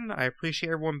until then, I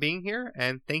appreciate everyone being here,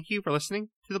 and thank you for listening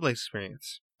to The Blaze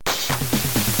Experience.